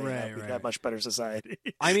power they have, we'd have much better society.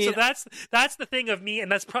 I mean, so that's the thing of me,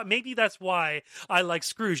 and maybe that's why I like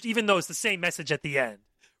Scrooged, even though it's the same message at the end,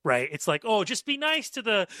 right? It's like, just be nice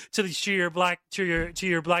to your black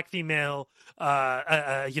female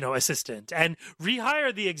assistant, and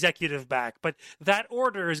rehire the executive back, but that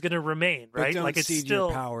order is going to remain, right? But don't like, it's cede still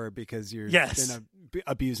your power because you've Yes. been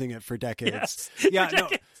abusing it for decades. Yes. Yeah, For no,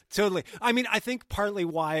 decades. totally. I mean, I think partly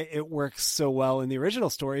why it works so well in the original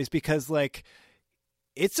story is because like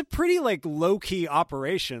it's a pretty like low key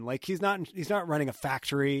operation. Like he's not running a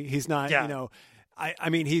factory. He's not I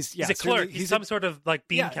mean he's a clerk. He's some sort of like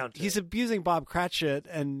bean counter. He's abusing Bob Cratchit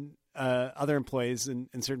and other employees in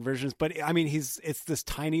certain versions, but I mean it's this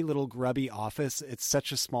tiny little grubby office. It's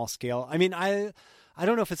such a small scale. I mean I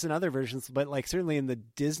don't know if it's in other versions, but like certainly in the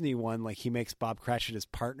Disney one, like he makes Bob Cratchit his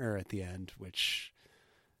partner at the end, which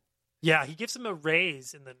he gives him a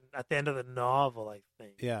raise at the end of the novel, I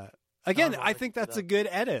think. Yeah. Again, I think that's a good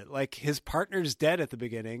edit. Like his partner's dead at the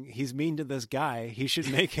beginning. He's mean to this guy. He should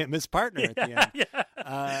make him his partner at the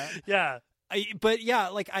end. But yeah,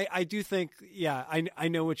 like I do think, I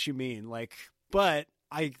know what you mean. Like, but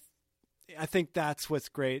I think that's what's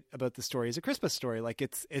great about the story. It's a Christmas story. Like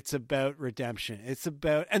it's about redemption. It's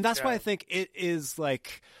about, and that's why I think it is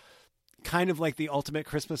like kind of like the ultimate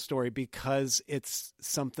Christmas story, because it's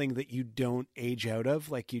something that you don't age out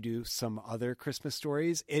of like you do some other Christmas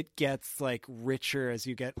stories. It gets like richer as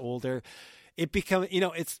you get older. It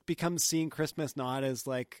becomes seeing Christmas not as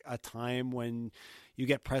like a time when you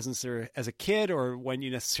get presents as a kid, or when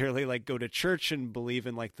you necessarily like go to church and believe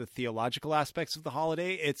in like the theological aspects of the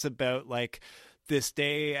holiday. It's about like this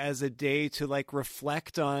day as a day to like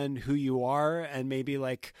reflect on who you are and maybe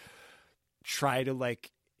like try to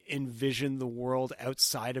like envision the world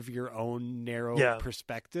outside of your own narrow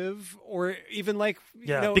perspective, or even like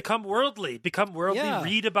become worldly,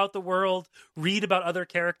 read about the world, read about other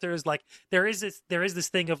characters. Like there is this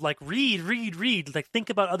thing of like read, like think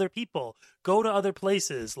about other people, go to other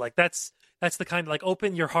places. Like that's the kind of like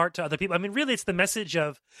open your heart to other people. I mean, really it's the message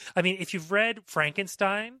of, I mean, if you've read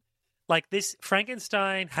Frankenstein, like this,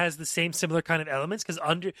 Frankenstein has the similar kind of elements,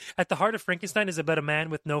 because at the heart of Frankenstein is about a man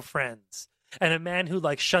with no friends. And a man who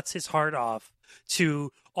like shuts his heart off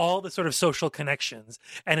to all the sort of social connections,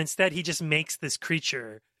 and instead he just makes this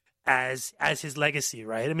creature as his legacy,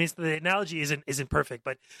 right? I mean, the analogy isn't perfect,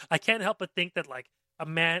 but I can't help but think that like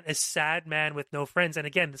a sad man with no friends, and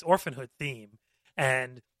again this orphanhood theme,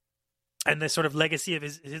 and the sort of legacy of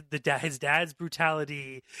his dad's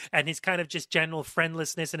brutality and his kind of just general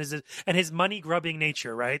friendlessness and his money grubbing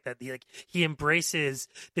nature, right? That he embraces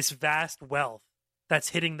this vast wealth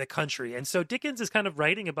that's hitting the country. And so Dickens is kind of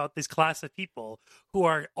writing about this class of people who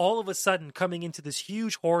are all of a sudden coming into this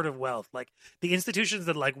huge hoard of wealth. Like the institutions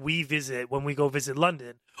that like we visit when we go visit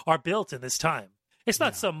London are built in this time. It's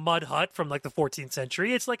not some mud hut from like the 14th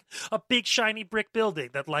century. It's like a big shiny brick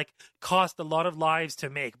building that like cost a lot of lives to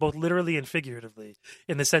make, both literally and figuratively,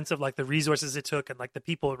 in the sense of like the resources it took and like the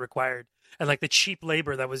people it required and like the cheap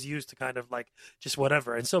labor that was used to kind of like just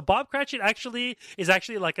whatever. And so Bob Cratchit is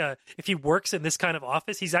actually like if he works in this kind of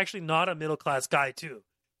office, he's actually not a middle class guy too.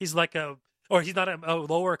 He's like he's not a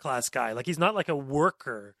lower class guy. Like he's not like a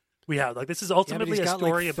worker. We have like this is ultimately a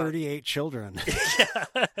story like 38 children.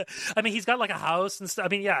 Yeah, I mean he's got like a house and stuff. I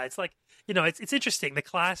mean, it's like it's interesting, the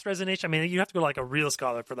class resonation. I mean, you have to go like a real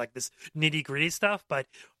scholar for like this nitty gritty stuff, but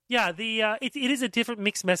Yeah, it is a different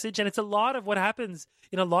mixed message, and it's a lot of what happens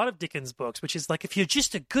in a lot of Dickens books, which is like, if you're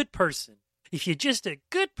just a good person, things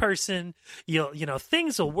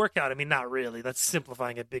will work out. I mean, not really. That's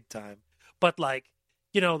simplifying it big time. But like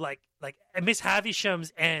Miss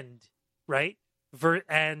Havisham's end, right?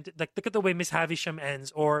 And like, look at the way Miss Havisham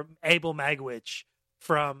ends, or Abel Magwitch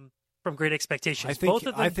from Great Expectations. Both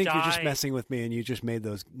of them die. You're just messing with me, and you just made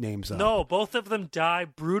those names up. No, both of them die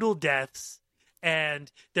brutal deaths.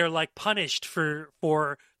 And they're like punished for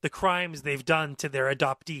the crimes they've done to their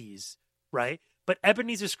adoptees, right? But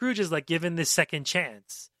Ebenezer Scrooge is like given this second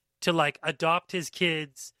chance to like adopt his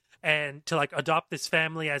kids and to like adopt this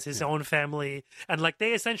family as his own family, and like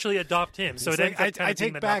they essentially adopt him. So I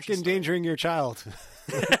take back endangering your child.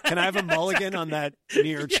 Can I have a mulligan on that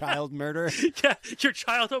near child murder? Yeah, your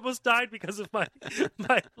child almost died because of my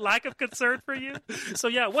lack of concern for you. So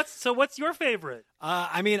yeah, what's your favorite?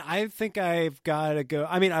 I mean, I think I've got to go.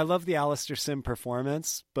 I mean, I love the Alistair Sim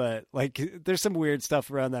performance, but like, there's some weird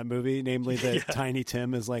stuff around that movie, namely that Tiny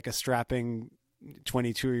Tim is like a strapping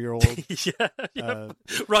 22-year-old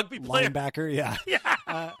rugby player. Linebacker. Yeah.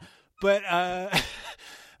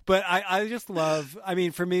 But I just love, I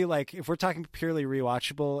mean, for me, like, if we're talking purely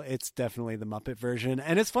rewatchable, it's definitely the Muppet version.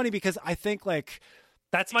 And it's funny because I think, like,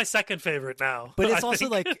 that's my second favorite now. But it's also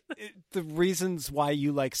like the reasons why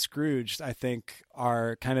you like Scrooge, I think,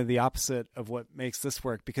 are kind of the opposite of what makes this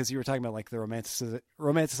work, because you were talking about like the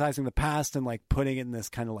romanticizing the past and like putting it in this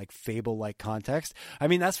kind of like fable-like context. I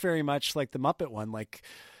mean, that's very much like the Muppet one. Like,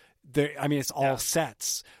 it's all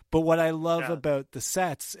sets. But what I love about the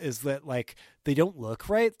sets is that like they don't look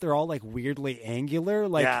right. They're all like weirdly angular.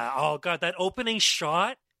 Like, oh god, that opening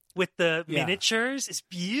shot with the miniatures is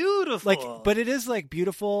beautiful. Like, but it is like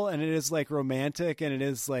beautiful, and it is like romantic, and it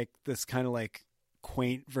is like this kind of like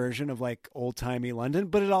quaint version of like old timey London.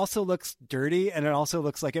 But it also looks dirty, and it also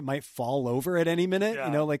looks like it might fall over at any minute.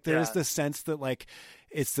 You know, like there is this sense that like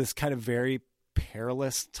it's this kind of very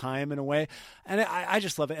perilous time in a way, and I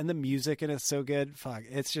just love it. And the music in it's so good. Fuck,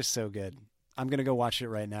 it's just so good. I'm gonna go watch it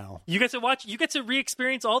right now. You get to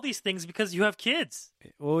re-experience all these things because you have kids.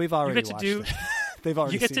 Well, we've already watched it. They've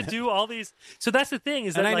already. You get to do all these. So that's the thing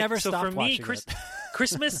is that I like, never so stopped for me,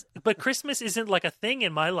 Christmas, but Christmas isn't like a thing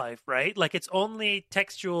in my life, right? Like it's only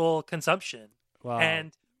textual consumption. Wow.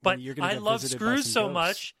 But I love Scrooge so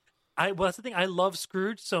much. That's the thing. I love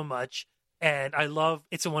Scrooge so much, and I love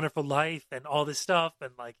It's a Wonderful Life and all this stuff,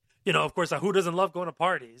 and like, you know, of course, who doesn't love going to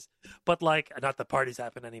parties? But like, not that parties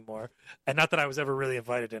happen anymore, and not that I was ever really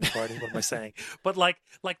invited to any party. What am I saying? But like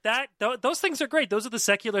that, those things are great. Those are the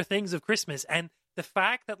secular things of Christmas, and the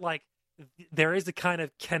fact that like there is a kind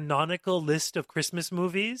of canonical list of Christmas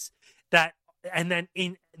movies that, and then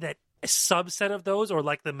in that a subset of those, or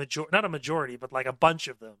like not a majority, but like a bunch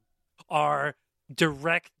of them are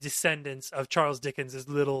direct descendants of Charles Dickens's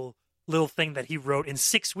little thing that he wrote in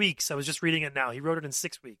 6 weeks. I was just reading it now. He wrote it in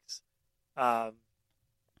 6 weeks. And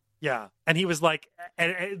he was like,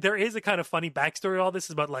 and there is a kind of funny backstory to all this,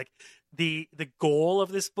 is about like the goal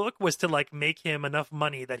of this book was to like make him enough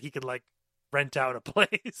money that he could like rent out a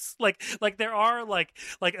place. like there are like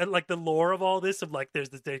the lore of all this of like there's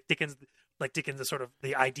the Dickens is sort of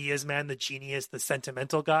the ideas man, the genius, the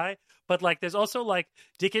sentimental guy, but like there's also like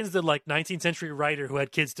Dickens, the like 19th century writer who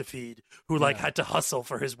had kids to feed, who like had to hustle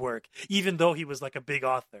for his work even though he was like a big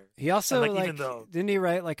author. He also like didn't he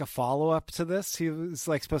write like a follow-up to this? He was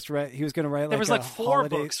like supposed to write, he was going to write like there was like 4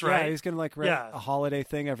 books, right? Yeah, he was going to like write a holiday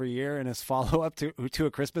thing every year, and his follow-up to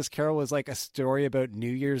A Christmas Carol was like a story about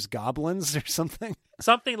New Year's goblins or something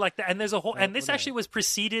like that. And there's a whole and this actually was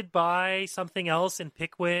preceded by something else in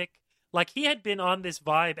Pickwick. Like he had been on this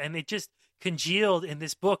vibe, and it just congealed in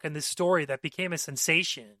this book and this story that became a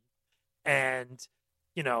sensation. And,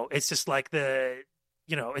 you know, it's just like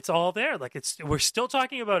it's all there. Like we're still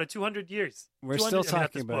talking about it 200 years. We're still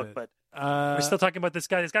talking about it. But we're still talking about this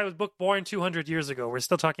guy. This guy was born 200 years ago. We're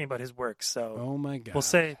still talking about his work. So, oh my God. We'll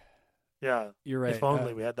say, yeah, you're right. If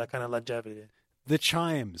only we had that kind of longevity. The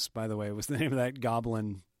Chimes, by the way, was the name of that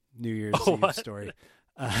goblin New Year's Eve story.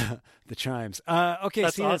 The Chimes. Okay,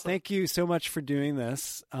 That's Sina, awesome. Thank you so much for doing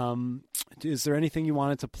this. Is there anything you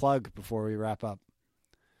wanted to plug before we wrap up?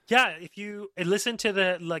 Yeah, if you listen to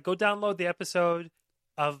go download the episode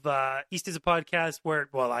of East is a Podcast where,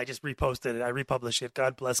 I just reposted it. I republished it.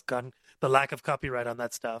 God bless the lack of copyright on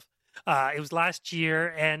that stuff. It was last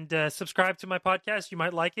year, and subscribe to my podcast. You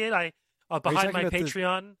might like it. Behind my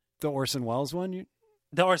Patreon. The Orson Welles one?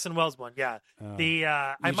 The Orson Welles one, yeah.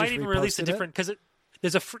 I might even release a different, because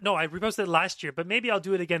there's I reposted it last year, but maybe I'll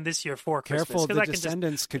do it again this year for Christmas. Careful, the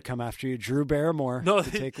descendants could come after you. Drew Barrymore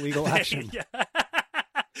could take legal action.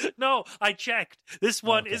 No, I checked. This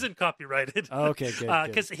one isn't copyrighted. Okay, good.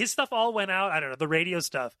 Because his stuff all went out. I don't know, the radio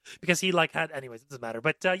stuff. Because he had, anyways, it doesn't matter.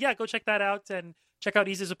 But yeah, go check that out and check out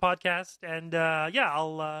Easy as a Podcast. And yeah,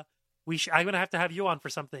 I'm going to have you on for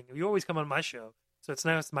something. You always come on my show. So it's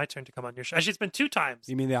now it's my turn to come on your show. Actually, it's been 2 times.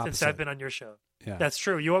 You mean the opposite? Since I've been on your show. Yeah. That's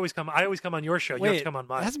true. I always come on your show. You have to come on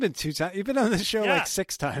mine. It hasn't been 2 times. You've been on this show like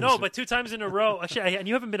 6 times. No, but 2 times in a row. Actually, and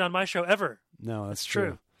you haven't been on my show ever. No, that's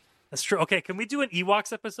true. That's true. Okay, can we do an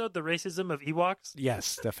Ewoks episode? The racism of Ewoks?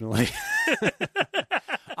 Yes, definitely.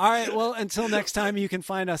 All right. Well, until next time, you can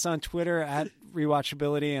find us on Twitter at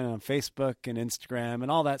Rewatchability and on Facebook and Instagram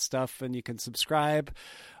and all that stuff. And you can subscribe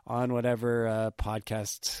on whatever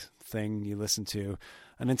podcast thing you listen to.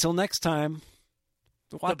 And until next time,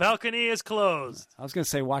 the balcony is closed. I was going to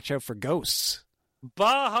say, watch out for ghosts.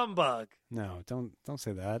 Bah humbug. No, don't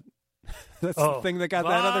say that. That's the thing that got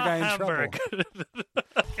that other guy in Hamburg. trouble.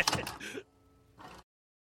 Okay.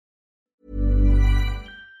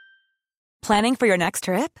 Planning for your next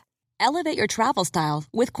trip? Elevate your travel style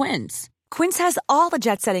with Quince. Quince has all the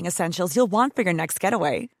jet-setting essentials you'll want for your next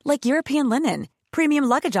getaway, like European linen, premium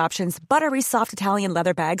luggage options, buttery soft Italian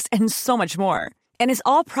leather bags, and so much more. And is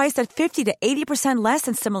all priced at 50 to 80% less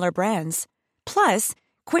than similar brands. Plus,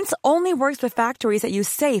 Quince only works with factories that use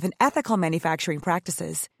safe and ethical manufacturing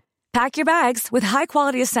practices. Pack your bags with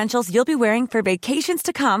high-quality essentials you'll be wearing for vacations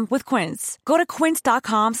to come with Quince. Go to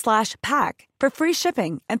quince.com/pack for free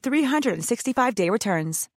shipping and 365-day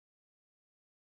returns.